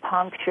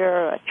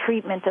acupuncture, a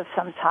treatment of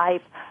some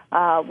type,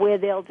 where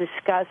they'll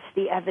discuss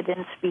the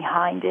evidence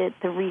behind it,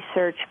 the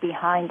research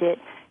behind it,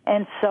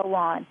 and so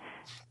on.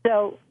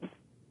 So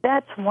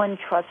that's one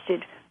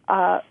trusted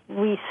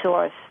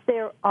resource.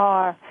 There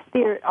are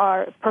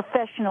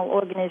professional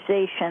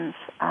organizations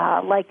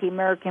like the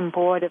American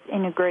Board of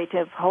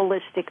Integrative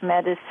Holistic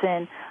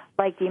Medicine,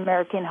 like the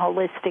American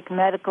Holistic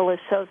Medical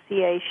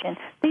Association.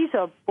 These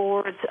are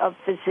boards of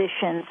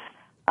physicians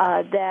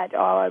that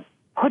are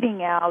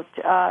putting out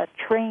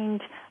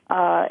trained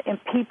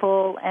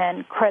people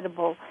and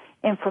credible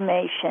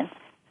information.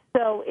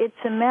 So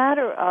it's a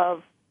matter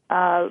of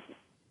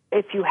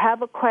if you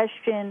have a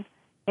question,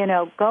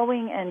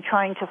 going and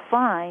trying to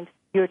find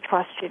your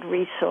trusted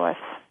resource.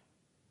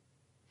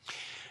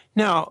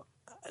 Now,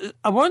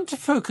 I want to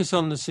focus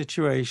on the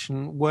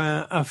situation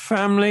where a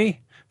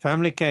family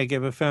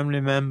caregiver, family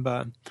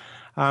member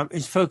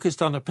is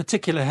focused on a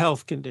particular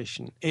health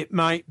condition. It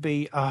might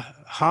be a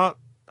heart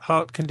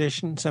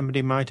condition.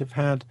 Somebody might have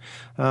had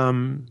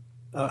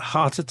a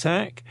heart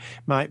attack,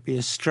 might be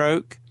a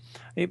stroke.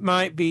 It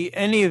might be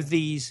any of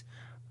these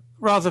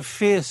rather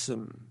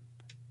fearsome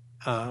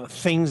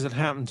things that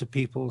happen to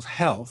people's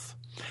health.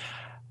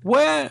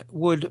 Where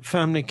would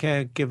family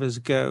caregivers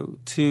go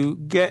to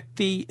get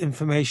the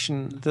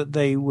information that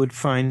they would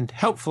find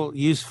helpful,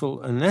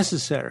 useful, and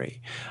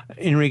necessary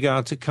in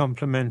regard to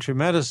complementary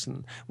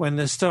medicine when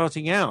they're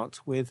starting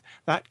out with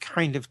that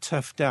kind of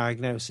tough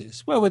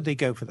diagnosis? Where would they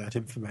go for that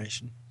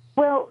information?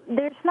 Well,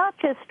 there's not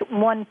just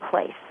one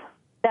place.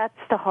 That's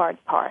the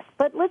hard part.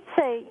 But let's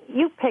say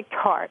you picked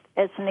heart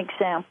as an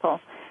example.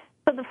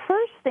 So the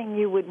first thing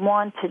you would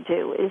want to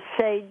do is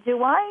say,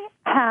 do I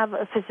have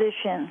a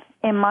physician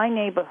in my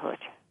neighborhood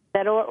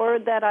that or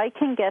that I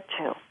can get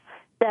to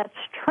that's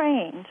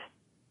trained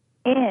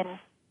in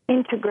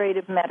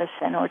integrative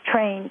medicine or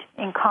trained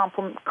in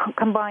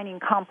combining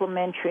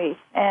complementary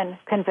and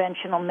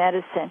conventional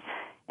medicine?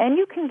 And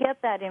you can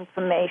get that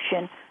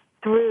information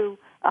through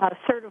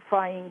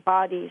certifying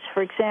bodies,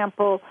 for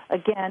example,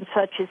 again,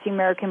 such as the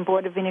American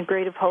Board of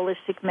Integrative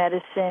Holistic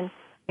Medicine,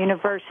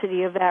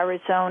 University of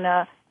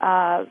Arizona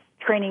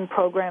training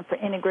program for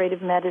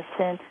integrative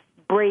medicine,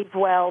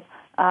 Bravewell,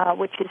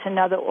 which is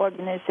another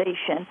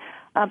organization.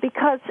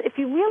 Because if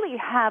you really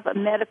have a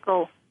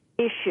medical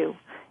issue,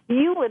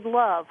 you would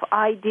love,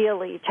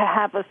 ideally, to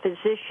have a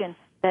physician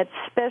that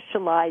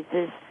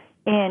specializes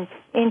in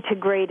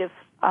integrative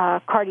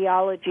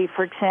cardiology,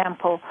 for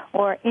example,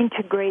 or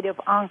integrative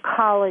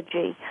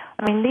oncology.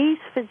 I mean, these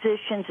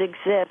physicians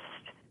exist,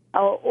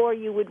 or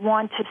you would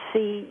want to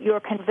see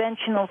your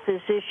conventional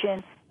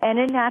physician and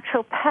a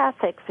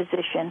naturopathic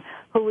physician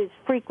who is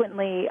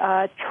frequently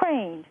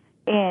trained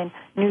in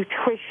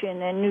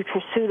nutrition and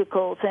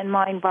nutraceuticals and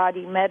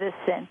mind-body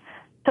medicine.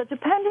 So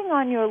depending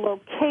on your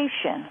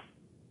location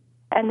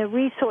and the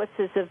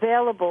resources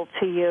available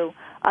to you,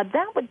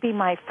 that would be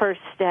my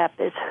first step,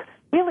 is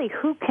really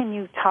who can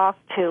you talk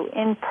to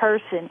in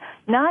person,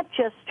 not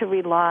just to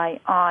rely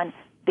on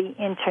the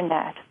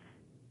Internet.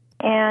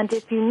 And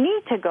if you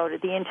need to go to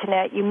the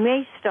Internet, you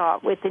may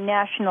start with the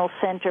National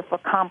Center for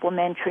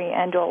Complementary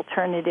and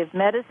Alternative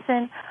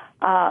Medicine.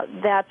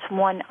 That's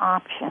one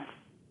option.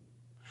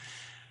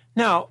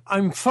 Now,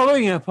 I'm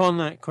following up on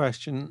that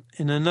question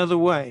in another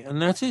way,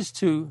 and that is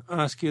to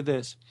ask you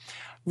this.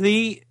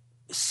 The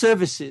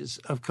services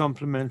of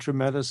complementary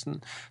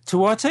medicine, to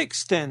what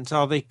extent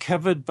are they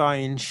covered by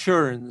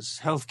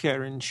insurance,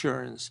 healthcare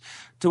insurance?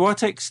 To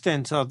what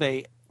extent are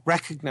they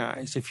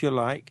recognized, if you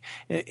like,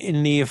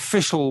 in the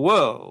official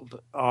world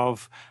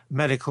of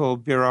medical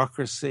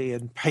bureaucracy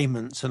and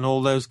payments and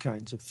all those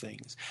kinds of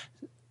things?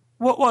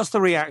 What's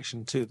the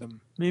reaction to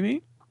them,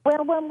 Mimi?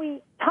 Well, when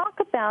we talk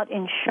about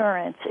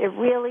insurance, it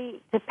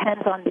really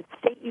depends on the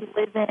state you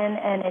live in,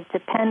 and it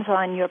depends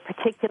on your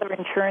particular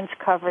insurance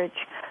coverage.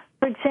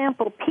 For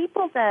example,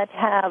 people that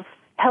have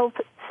health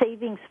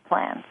savings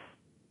plans,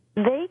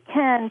 they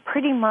can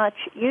pretty much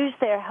use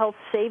their health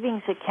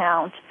savings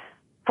account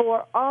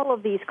for all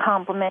of these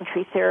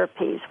complementary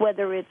therapies,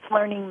 whether it's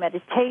learning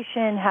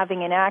meditation,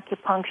 having an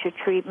acupuncture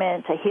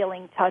treatment, a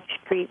healing touch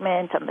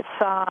treatment, a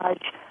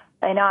massage,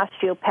 an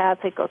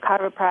osteopathic or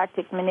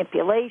chiropractic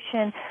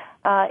manipulation.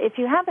 If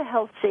you have a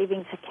health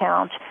savings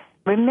account,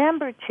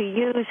 remember to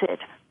use it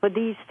for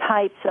these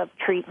types of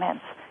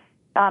treatments.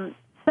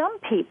 Some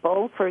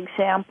people, for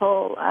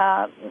example,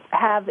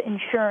 have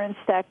insurance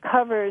that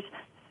covers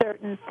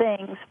certain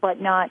things but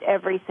not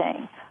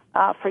everything.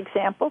 For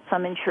example,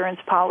 some insurance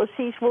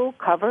policies will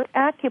cover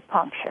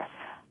acupuncture.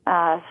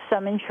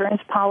 Some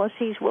insurance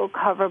policies will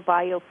cover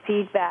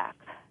biofeedback.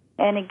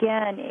 And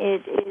again,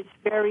 it is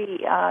very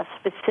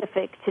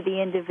specific to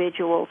the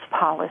individual's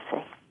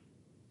policy.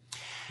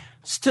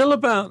 Still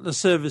about the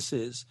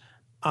services,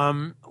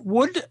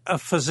 would a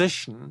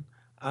physician,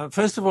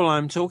 first of all,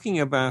 I'm talking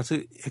about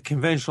a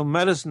conventional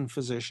medicine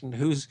physician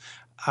who's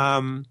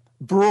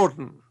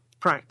broadened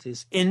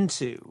practice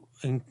into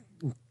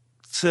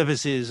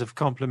services of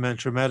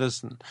complementary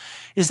medicine.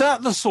 Is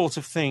that the sort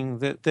of thing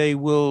that they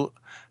will,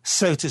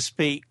 so to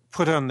speak,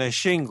 put on their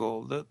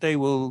shingle, that they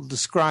will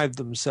describe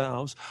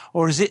themselves,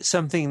 or is it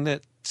something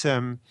that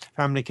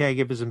family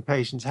caregivers and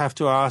patients have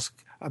to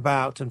ask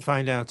about and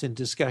find out in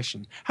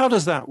discussion? How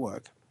does that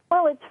work?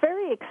 Well, it's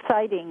very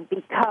exciting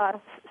because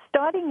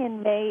starting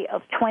in May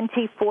of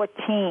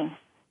 2014,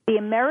 the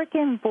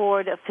American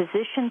Board of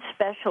Physician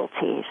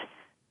Specialties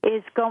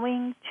is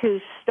going to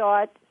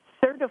start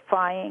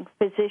certifying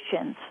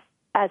physicians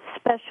as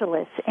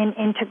specialists in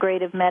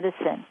integrative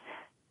medicine.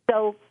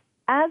 So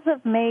as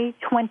of May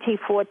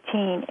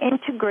 2014,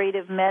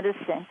 integrative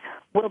medicine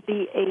will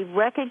be a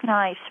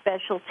recognized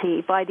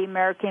specialty by the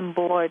American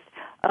Board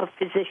of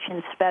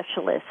Physician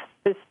Specialists.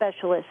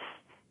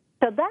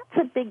 So that's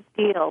a big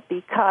deal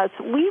because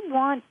we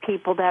want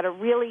people that are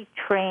really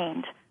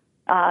trained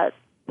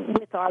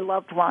with our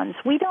loved ones.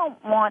 We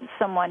don't want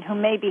someone who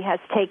maybe has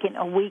taken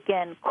a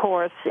weekend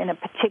course in a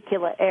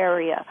particular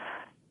area.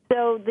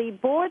 So the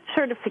board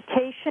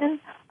certification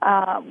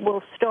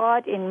will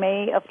start in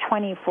May of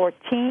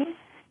 2014.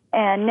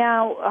 And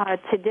now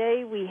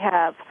today we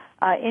have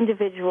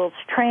individuals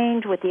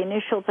trained with the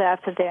initials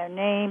after their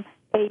name,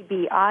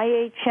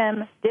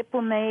 ABIHM,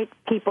 diplomate,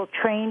 people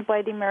trained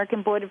by the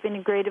American Board of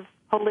Integrative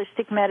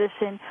Holistic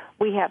Medicine.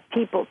 We have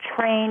people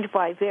trained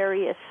by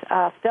various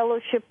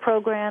fellowship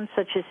programs,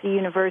 such as the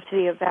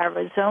University of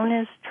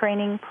Arizona's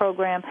training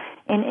program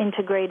in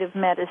integrative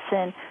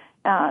medicine.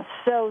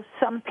 So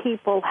some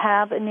people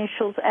have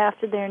initials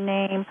after their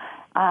name,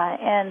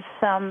 and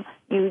some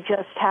you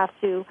just have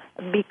to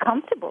be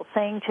comfortable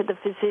saying to the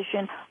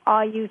physician,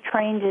 are you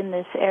trained in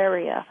this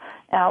area?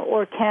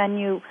 Or can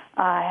you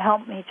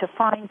help me to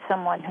find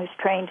someone who's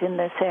trained in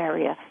this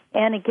area?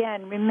 And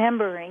again,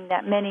 remembering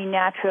that many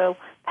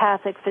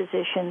naturopathic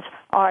physicians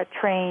are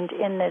trained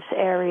in this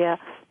area.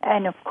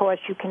 And of course,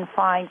 you can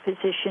find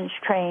physicians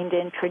trained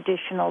in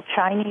traditional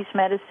Chinese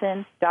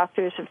medicine,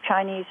 doctors of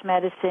Chinese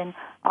medicine,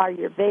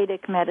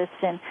 Ayurvedic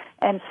medicine,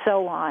 and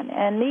so on.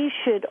 And these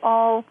should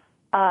all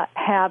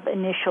have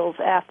initials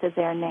after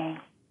their name.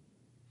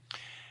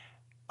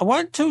 I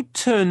want to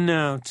turn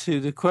now to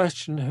the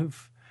question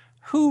of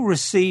who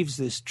receives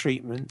this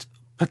treatment,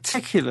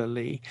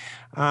 particularly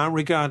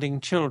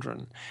regarding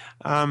children.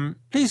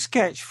 Please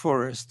sketch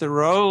for us the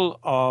role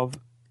of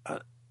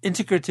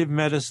integrative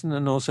medicine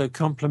and also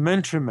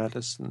complementary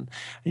medicine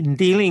in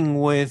dealing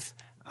with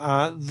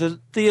the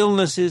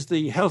illnesses,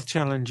 the health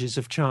challenges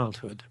of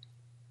childhood.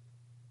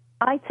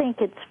 I think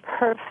it's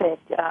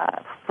perfect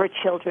for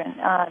children.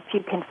 If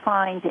you can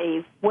find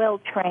a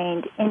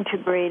well-trained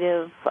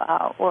integrative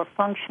or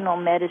functional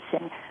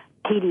medicine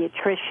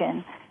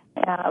pediatrician,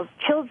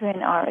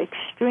 children are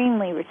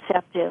extremely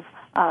receptive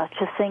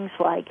to things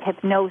like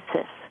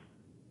hypnosis,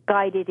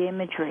 guided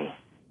imagery,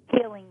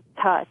 healing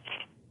touch.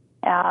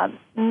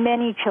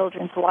 Many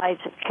children's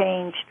lives have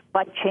changed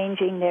by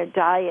changing their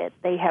diet.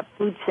 They have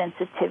food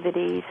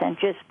sensitivities, and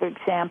just, for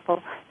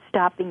example,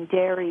 stopping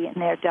dairy in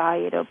their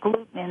diet or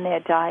gluten in their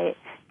diet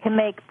can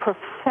make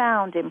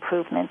profound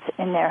improvements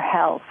in their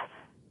health.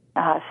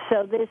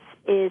 So this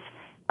is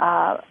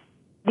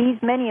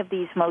many of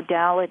these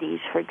modalities,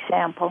 for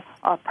example,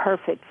 are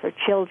perfect for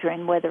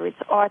children, whether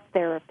it's art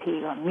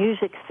therapy or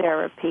music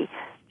therapy.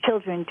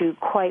 Children do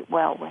quite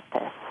well with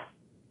this.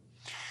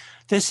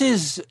 This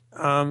is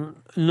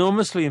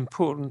enormously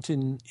important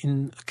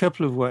in a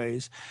couple of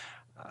ways.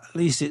 At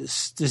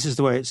least this is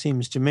the way it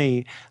seems to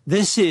me.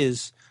 This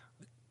is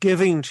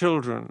giving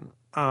children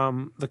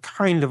the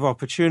kind of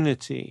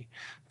opportunity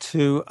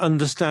to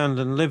understand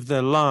and live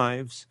their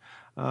lives,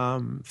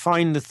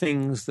 find the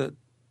things that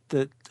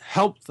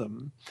help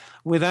them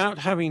without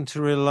having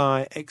to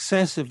rely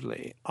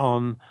excessively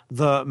on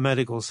the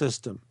medical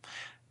system.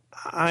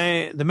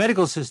 The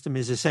medical system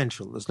is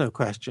essential, there's no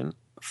question,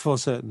 for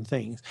certain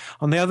things.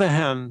 On the other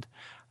hand,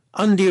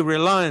 undue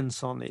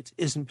reliance on it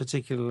isn't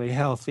particularly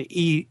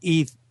healthy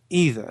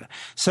either.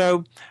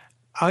 So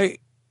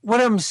what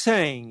I'm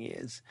saying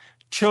is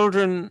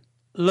children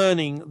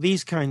learning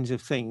these kinds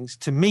of things,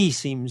 to me,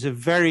 seems a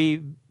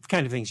very,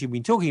 kind of things you've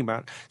been talking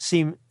about,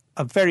 seem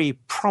a very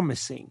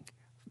promising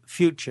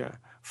future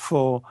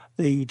for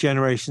the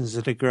generations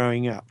that are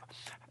growing up.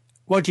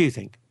 What do you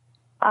think?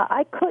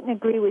 I couldn't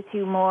agree with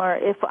you more.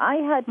 If I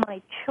had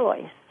my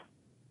choice,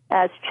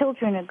 as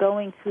children are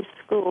going through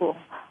school,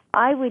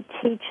 I would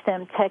teach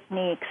them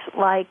techniques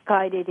like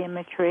guided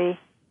imagery,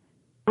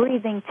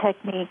 breathing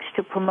techniques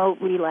to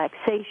promote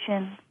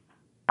relaxation.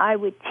 I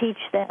would teach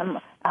them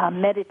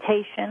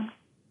meditation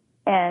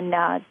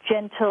and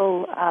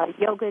gentle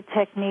yoga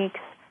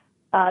techniques.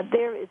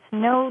 There is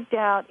no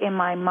doubt in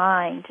my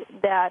mind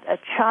that a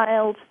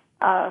child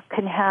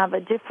can have a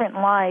different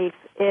life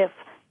if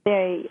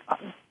they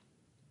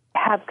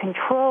have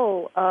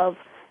control of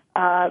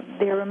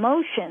their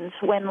emotions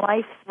when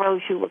life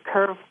throws you a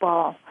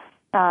curveball,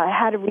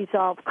 how to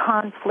resolve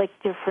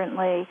conflict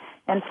differently,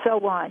 and so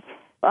on.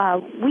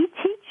 We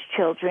teach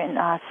children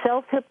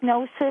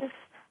self-hypnosis,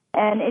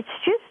 and it's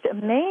just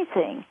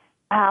amazing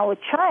how a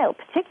child,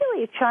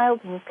 particularly a child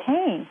in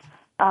pain,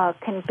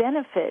 can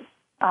benefit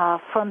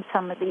from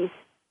some of these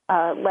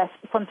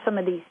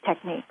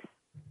techniques.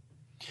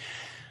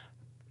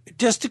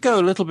 Just to go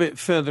a little bit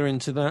further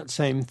into that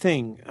same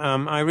thing,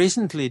 I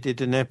recently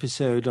did an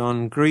episode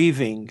on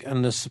grieving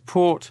and the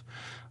support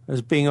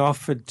that's being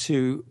offered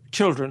to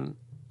children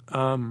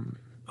and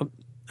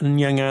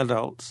young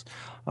adults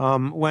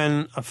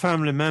when a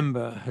family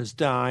member has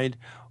died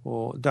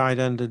or died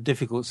under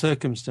difficult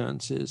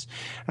circumstances.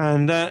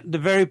 And at the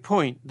very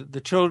point that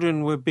the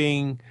children were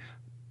being,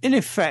 in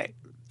effect,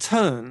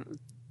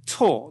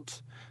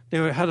 taught,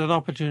 they had an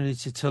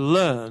opportunity to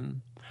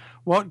learn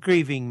what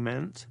grieving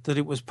meant, that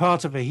it was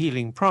part of a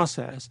healing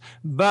process,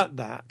 but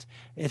that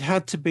it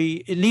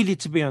needed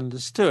to be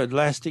understood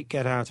lest it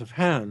get out of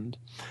hand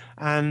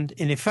and,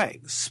 in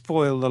effect,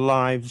 spoil the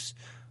lives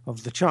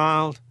of the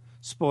child,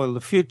 spoil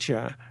the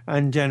future,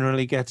 and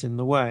generally get in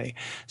the way.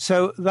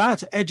 So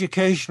that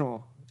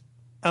educational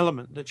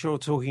element that you're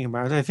talking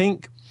about, I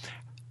think,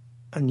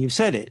 and you've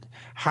said it,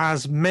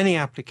 has many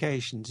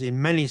applications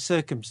in many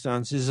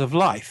circumstances of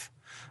life,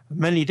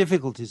 many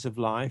difficulties of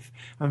life,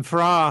 and for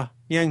our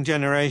young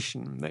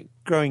generation that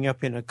growing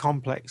up in a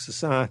complex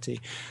society,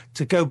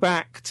 to go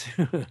back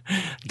to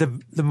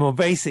the more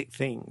basic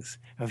things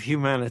of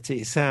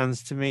humanity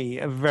sounds to me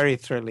a very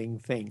thrilling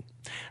thing.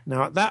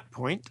 Now, at that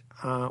point,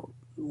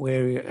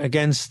 we're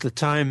against the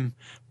time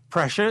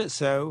pressure,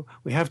 so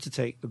we have to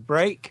take the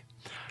break.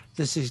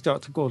 This is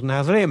Dr. Gordon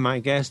Atherley, and my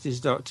guest is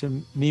Dr.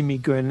 Mimi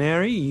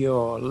Guarneri.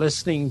 You're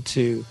listening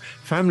to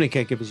Family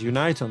Caregivers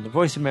Unite on the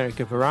Voice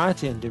America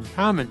Variety and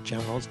Empowerment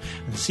channels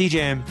and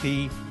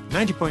CJMP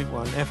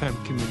 90.1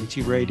 FM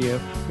Community Radio,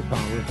 the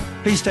Bar River.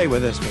 Please stay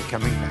with us. We're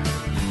coming back.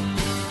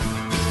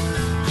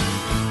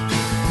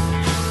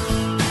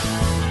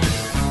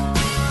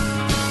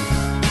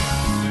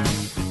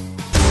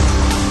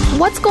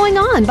 What's going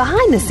on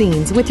behind the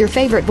scenes with your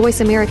favorite Voice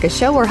America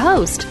show or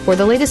host? For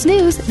the latest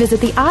news, visit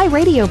the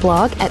iRadio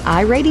blog at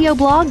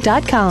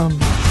iradioblog.com.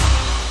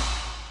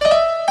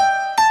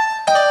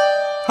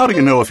 How do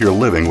you know if you're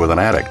living with an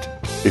addict?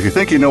 If you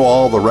think you know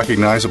all the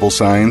recognizable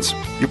signs,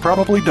 you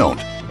probably don't.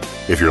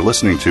 If you're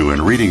listening to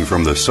and reading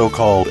from the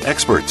so-called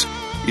experts,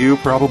 you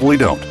probably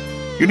don't.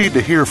 You need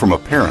to hear from a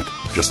parent,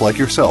 just like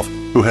yourself,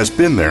 who has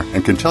been there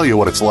and can tell you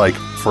what it's like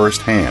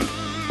firsthand.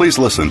 Please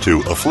listen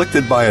to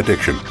Afflicted by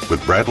Addiction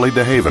with Bradley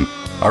DeHaven.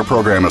 Our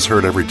program is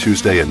heard every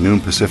Tuesday at noon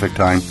Pacific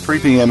Time, 3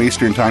 p.m.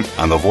 Eastern Time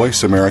on the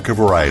Voice America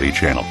Variety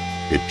Channel.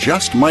 It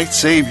just might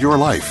save your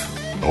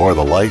life or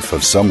the life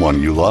of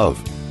someone you love.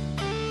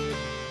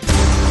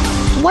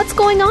 What's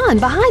going on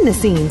behind the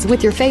scenes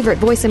with your favorite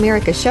Voice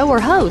America show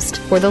or host?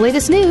 For the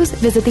latest news,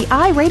 visit the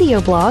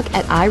iRadio blog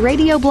at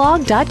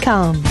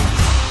iradioblog.com.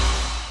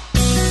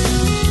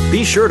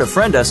 Be sure to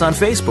friend us on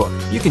Facebook.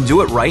 You can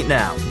do it right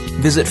now.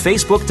 Visit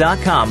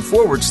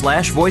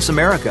facebook.com/Voice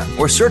America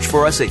or search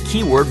for us at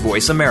keyword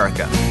Voice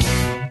America.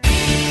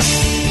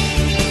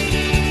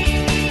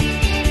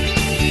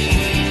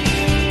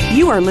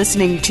 You are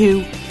listening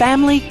to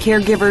Family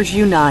Caregivers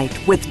Unite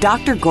with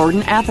Dr.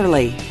 Gordon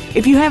Atherley.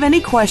 If you have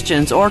any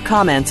questions or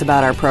comments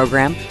about our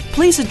program,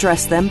 please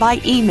address them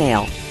by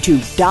email to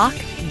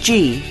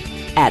docg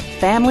at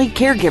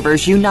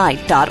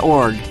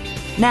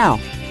FamilyCaregiversUnite.org. Now,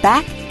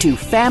 back to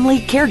Family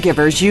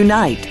Caregivers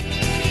Unite.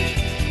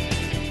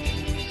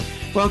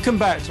 Welcome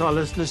back to our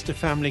listeners to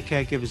Family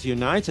Caregivers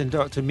Unite and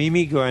Dr.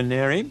 Mimi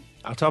Guarneri.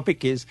 Our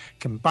topic is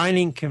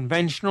combining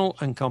conventional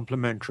and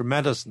complementary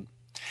medicine.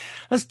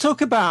 Let's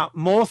talk about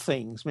more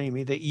things,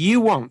 Mimi, that you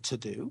want to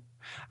do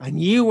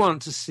and you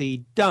want to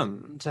see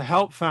done to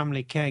help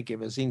family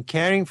caregivers in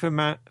caring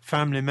for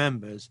family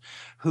members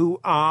who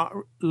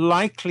are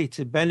likely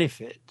to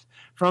benefit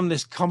from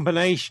this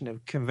combination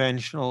of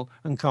conventional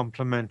and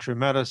complementary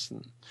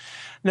medicine.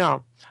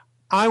 Now,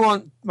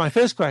 my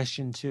first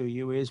question to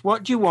you is,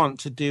 what do you want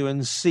to do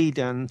and see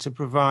done to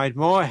provide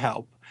more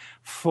help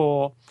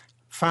for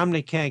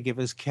family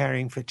caregivers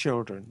caring for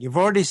children? You've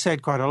already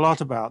said quite a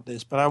lot about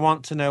this, but I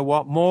want to know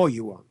what more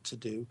you want to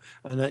do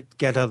and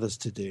get others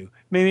to do.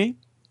 Mimi?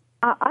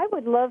 I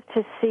would love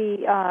to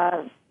see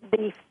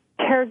the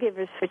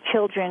caregivers for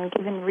children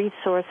given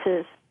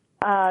resources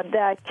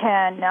that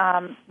can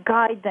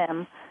guide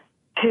them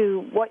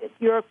to what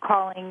you're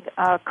calling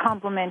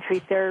complementary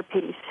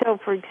therapy. So,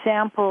 for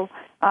example,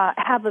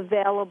 have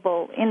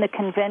available in the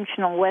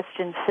conventional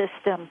Western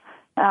system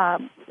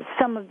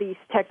some of these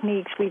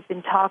techniques we've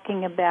been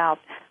talking about,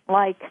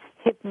 like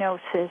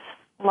hypnosis,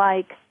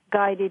 like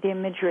guided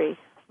imagery,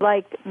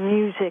 like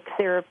music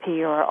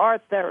therapy or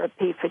art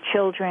therapy for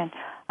children.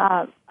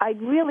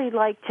 I'd really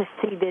like to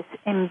see this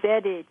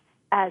embedded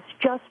as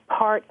just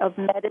part of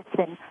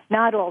medicine,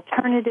 not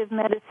alternative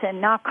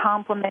medicine, not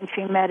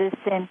complementary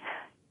medicine.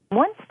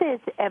 Once there's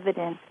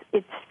evidence,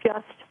 it's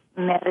just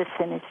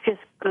medicine. It's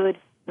just good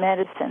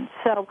medicine.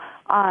 So,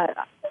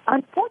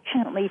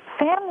 unfortunately,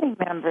 family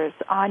members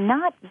are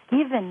not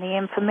given the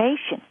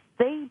information.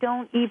 They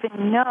don't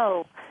even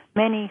know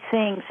many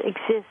things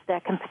exist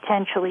that can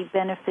potentially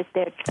benefit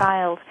their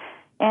child.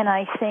 And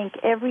I think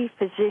every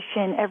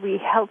physician, every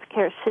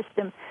healthcare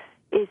system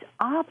is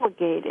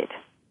obligated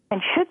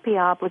and should be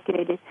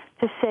obligated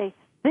to say,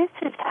 this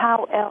is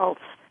how else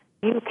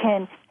you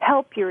can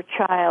help your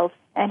child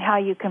and how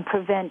you can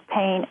prevent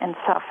pain and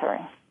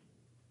suffering.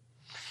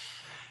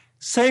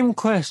 Same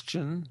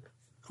question,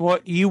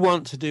 what you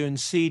want to do and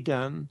see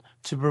done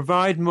to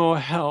provide more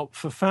help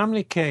for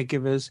family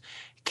caregivers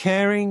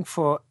caring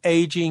for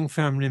aging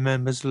family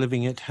members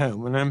living at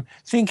home. And I'm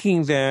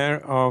thinking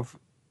there of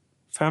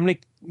family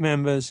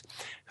members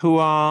who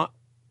are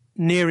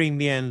nearing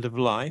the end of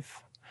life,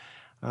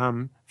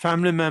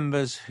 family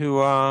members who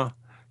are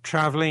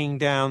traveling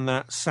down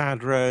that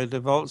sad road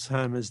of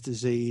Alzheimer's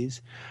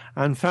disease,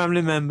 and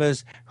family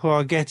members who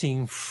are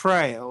getting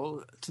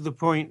frail to the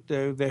point,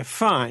 though they're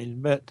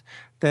fine, but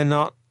they're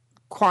not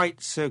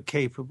quite so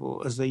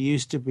capable as they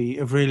used to be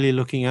of really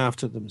looking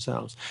after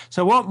themselves.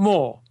 So what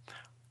more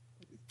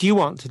do you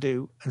want to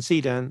do and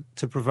see done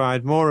to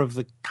provide more of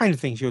the kind of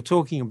things you're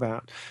talking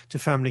about to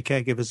family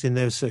caregivers in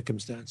those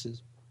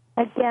circumstances?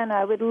 Again,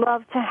 I would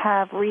love to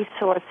have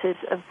resources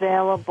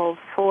available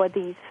for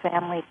these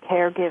family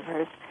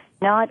caregivers,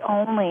 not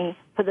only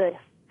for the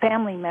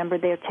family member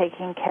they're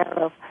taking care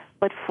of,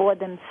 but for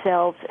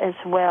themselves as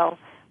well,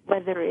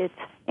 whether it's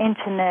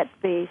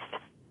Internet-based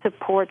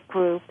support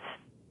groups,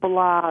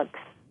 blogs,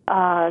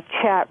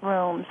 chat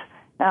rooms,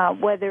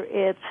 whether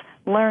it's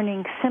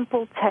learning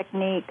simple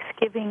techniques,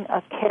 giving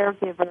a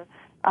caregiver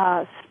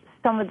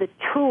some of the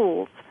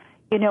tools.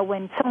 You know,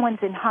 when someone's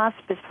in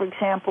hospice, for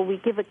example, we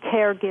give a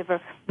caregiver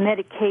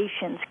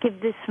medications. Give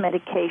this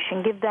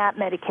medication, give that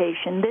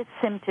medication, this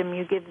symptom,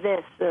 you give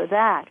this or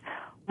that.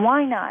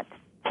 Why not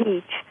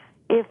teach,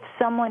 if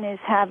someone is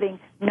having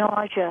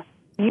nausea,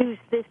 use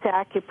this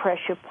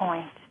acupressure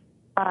point.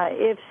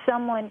 If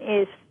someone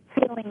is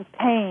feeling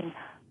pain,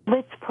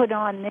 let's put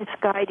on this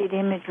guided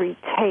imagery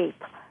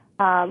tape.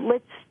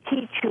 Let's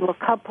teach you a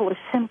couple of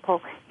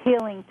simple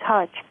healing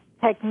touch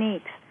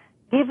techniques,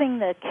 giving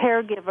the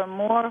caregiver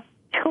more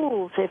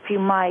tools, if you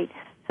might,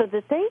 so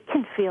that they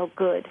can feel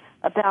good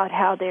about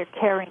how they're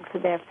caring for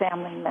their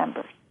family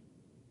members.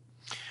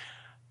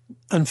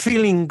 And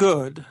feeling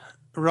good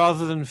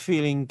rather than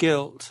feeling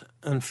guilt,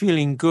 and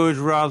feeling good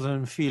rather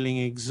than feeling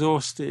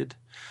exhausted,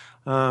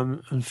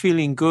 and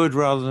feeling good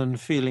rather than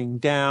feeling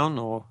down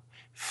or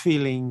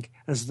feeling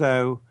as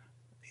though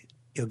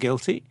you're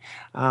guilty,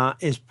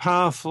 is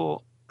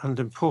powerful and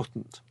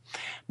important.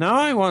 Now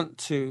I want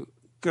to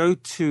go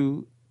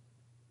to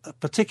a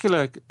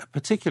particular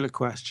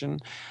question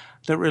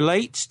that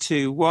relates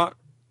to what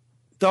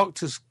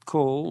doctors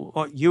call,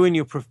 what you in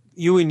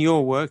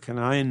your work and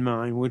I in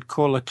mine would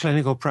call a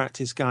clinical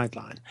practice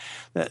guideline.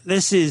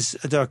 This is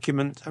a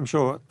document, I'm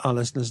sure our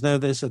listeners know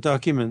this, a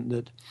document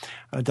that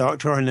a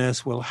doctor or a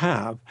nurse will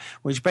have,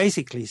 which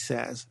basically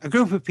says a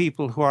group of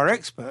people who are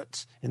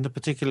experts in the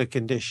particular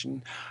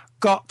condition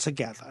got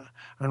together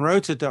and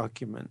wrote a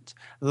document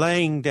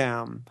laying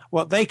down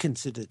what they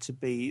consider to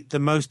be the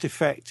most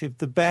effective,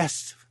 the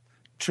best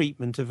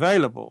treatment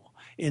available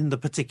in the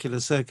particular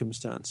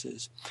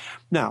circumstances.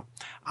 Now,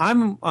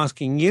 I'm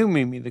asking you,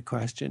 Mimi, the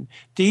question,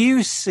 do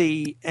you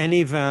see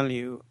any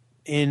value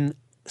in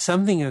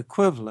something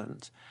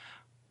equivalent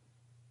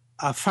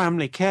a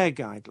family care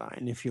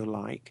guideline, if you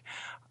like,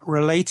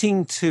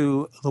 relating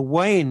to the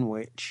way in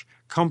which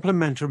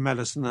complementary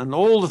medicine and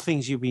all the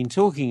things you've been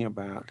talking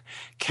about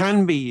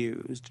can be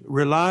used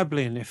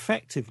reliably and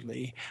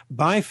effectively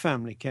by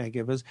family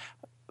caregivers,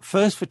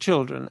 first for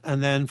children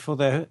and then for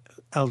their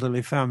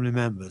elderly family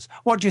members.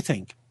 What do you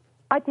think?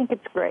 I think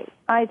it's great.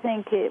 I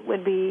think it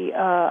would be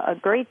a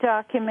great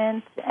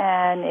document,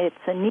 and it's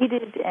a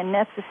needed and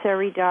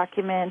necessary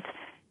document.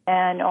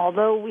 And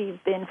although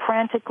we've been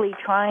frantically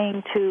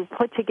trying to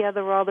put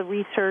together all the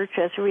research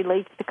as it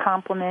relates to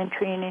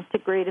complementary and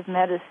integrative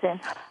medicine,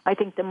 I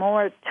think the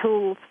more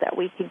tools that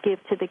we could give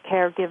to the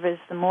caregivers,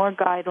 the more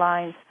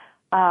guidelines,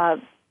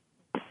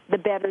 the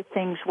better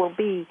things will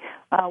be.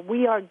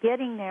 We are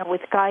getting there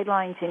with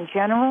guidelines in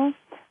general.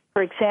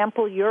 For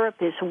example, Europe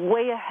is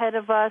way ahead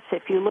of us.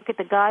 If you look at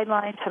the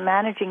guidelines for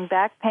managing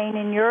back pain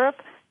in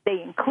Europe,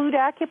 they include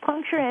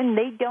acupuncture, and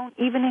they don't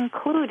even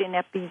include an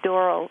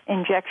epidural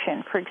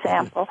injection, for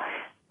example.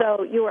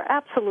 So you are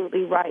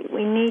absolutely right.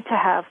 We need to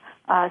have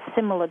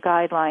similar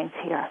guidelines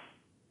here.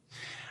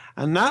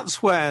 And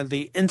that's where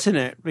the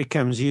Internet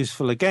becomes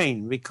useful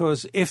again,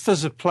 because if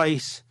there's a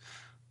place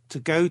to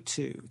go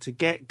to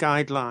get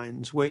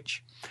guidelines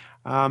which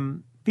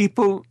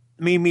people,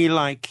 Mimi,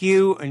 like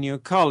you and your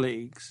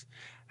colleagues,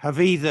 have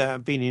either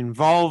been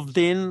involved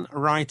in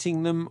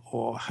writing them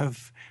or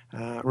have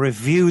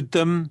reviewed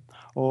them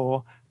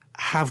or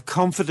have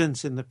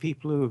confidence in the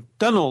people who have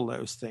done all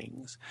those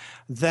things,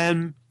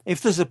 then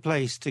if there's a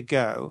place to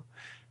go,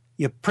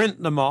 you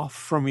print them off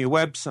from your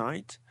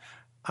website,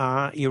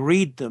 you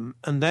read them,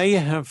 and there you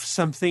have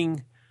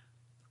something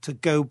to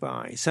go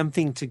by,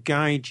 something to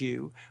guide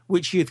you,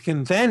 which you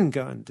can then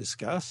go and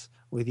discuss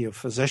with your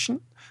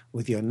physician,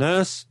 with your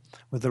nurse,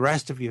 with the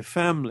rest of your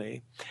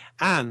family,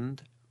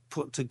 and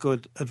put to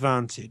good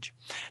advantage.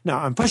 Now,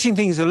 I'm pushing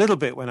things a little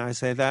bit when I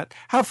say that.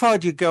 How far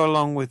do you go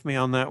along with me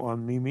on that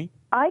one, Mimi?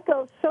 I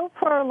go so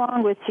far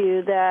along with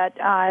you that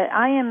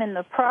I am in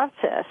the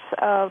process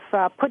of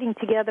putting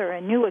together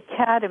a new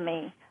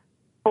academy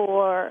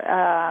for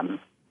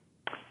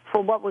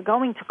what we're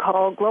going to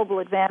call Global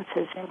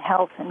Advances in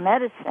Health and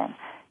Medicine.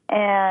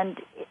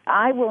 And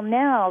I will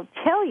now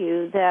tell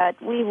you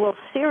that we will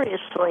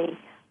seriously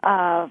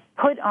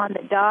put on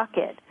the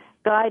docket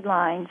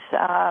guidelines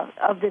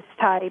of this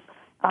type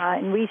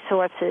and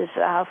resources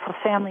for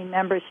family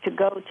members to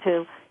go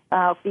to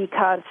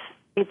because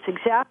it's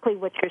exactly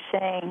what you're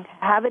saying.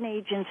 Have an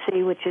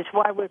agency, which is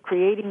why we're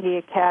creating the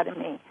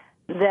academy,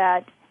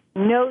 that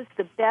knows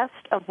the best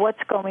of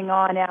what's going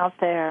on out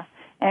there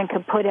and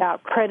can put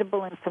out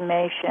credible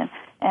information.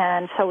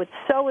 And so it's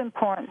so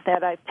important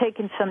that I've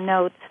taken some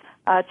notes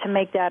to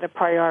make that a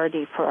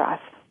priority for us.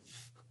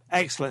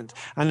 Excellent.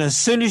 And as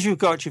soon as you've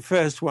got your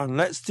first one,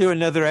 let's do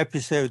another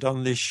episode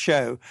on this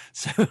show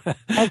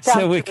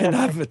so we can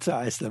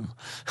advertise them.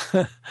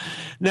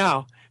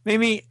 Now,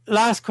 Mimi,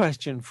 last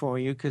question for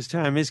you, because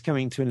time is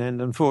coming to an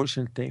end,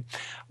 unfortunately.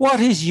 What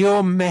is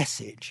your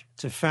message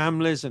to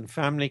families and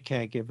family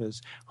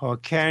caregivers who are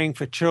caring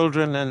for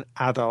children and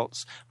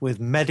adults with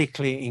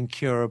medically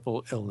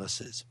incurable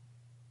illnesses?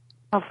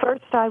 Well,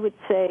 first, I would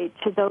say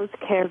to those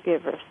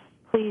caregivers,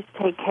 please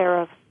take care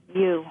of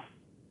you.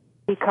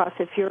 Because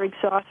if you're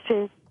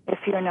exhausted, if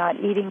you're not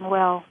eating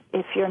well,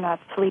 if you're not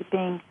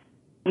sleeping,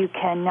 you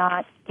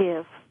cannot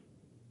give.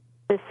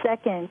 The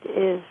second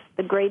is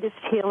the greatest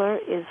healer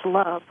is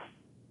love.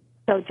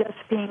 So just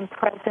being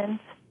present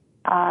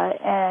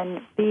and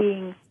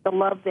being the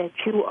love that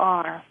you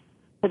are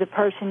for the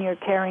person you're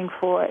caring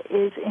for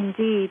is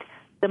indeed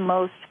the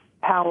most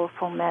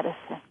powerful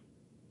medicine.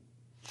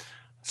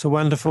 It's a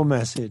wonderful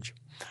message.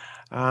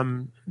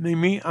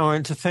 Mimi, I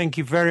want to thank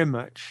you very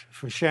much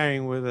for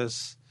sharing with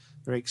us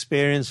your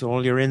experience,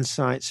 all your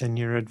insights and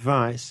your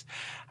advice.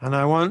 And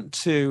I want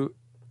to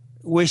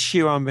wish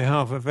you on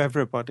behalf of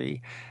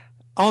everybody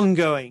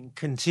ongoing,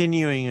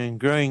 continuing and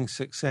growing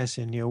success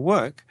in your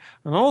work,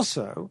 and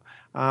also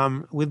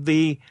with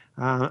the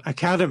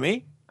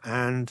Academy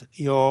and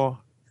your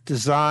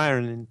desire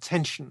and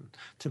intention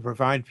to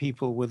provide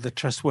people with the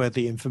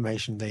trustworthy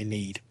information they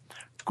need.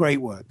 Great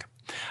work.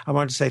 I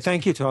want to say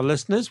thank you to our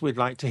listeners. We'd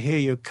like to hear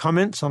your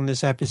comments on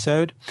this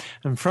episode.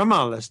 And from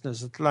our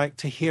listeners, I'd like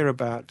to hear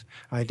about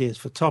ideas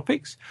for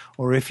topics,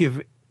 or if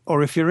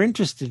you're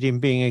interested in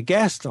being a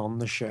guest on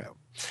the show.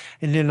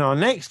 And in our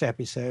next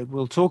episode,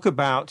 we'll talk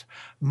about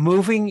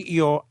moving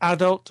your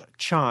adult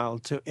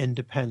child to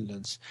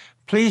independence.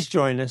 Please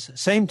join us,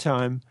 same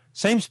time,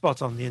 same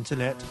spot on the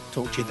internet.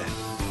 Talk to you then.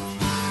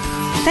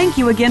 Thank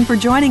you again for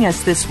joining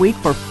us this week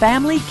for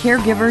Family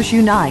Caregivers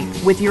Unite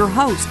with your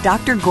host,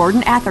 Dr.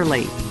 Gordon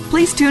Atherley.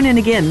 Please tune in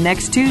again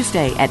next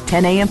Tuesday at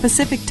 10 a.m.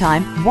 Pacific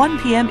Time, 1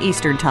 p.m.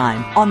 Eastern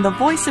Time on the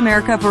Voice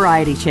America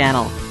Variety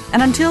Channel.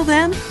 And until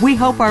then, we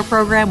hope our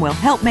program will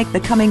help make the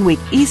coming week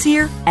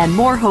easier and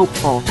more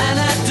hopeful. And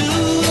I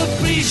do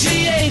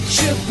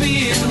appreciate you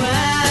being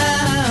around.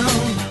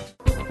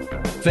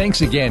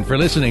 Thanks again for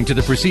listening to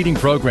the preceding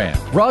program,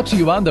 brought to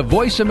you on the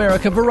Voice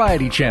America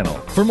Variety Channel.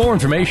 For more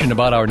information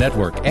about our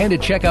network and to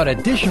check out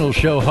additional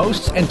show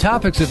hosts and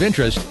topics of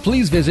interest,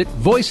 please visit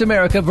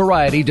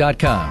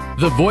VoiceAmericaVariety.com.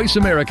 The Voice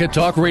America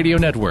Talk Radio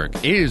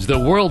Network is the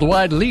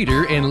worldwide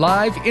leader in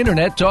live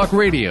Internet talk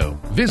radio.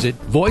 Visit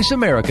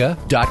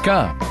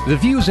VoiceAmerica.com. The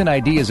views and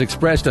ideas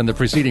expressed on the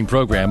preceding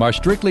program are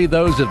strictly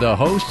those of the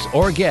hosts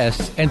or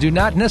guests and do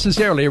not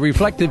necessarily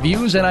reflect the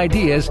views and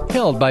ideas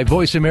held by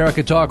Voice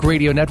America Talk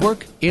Radio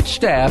Network, its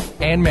staff,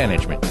 and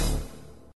management.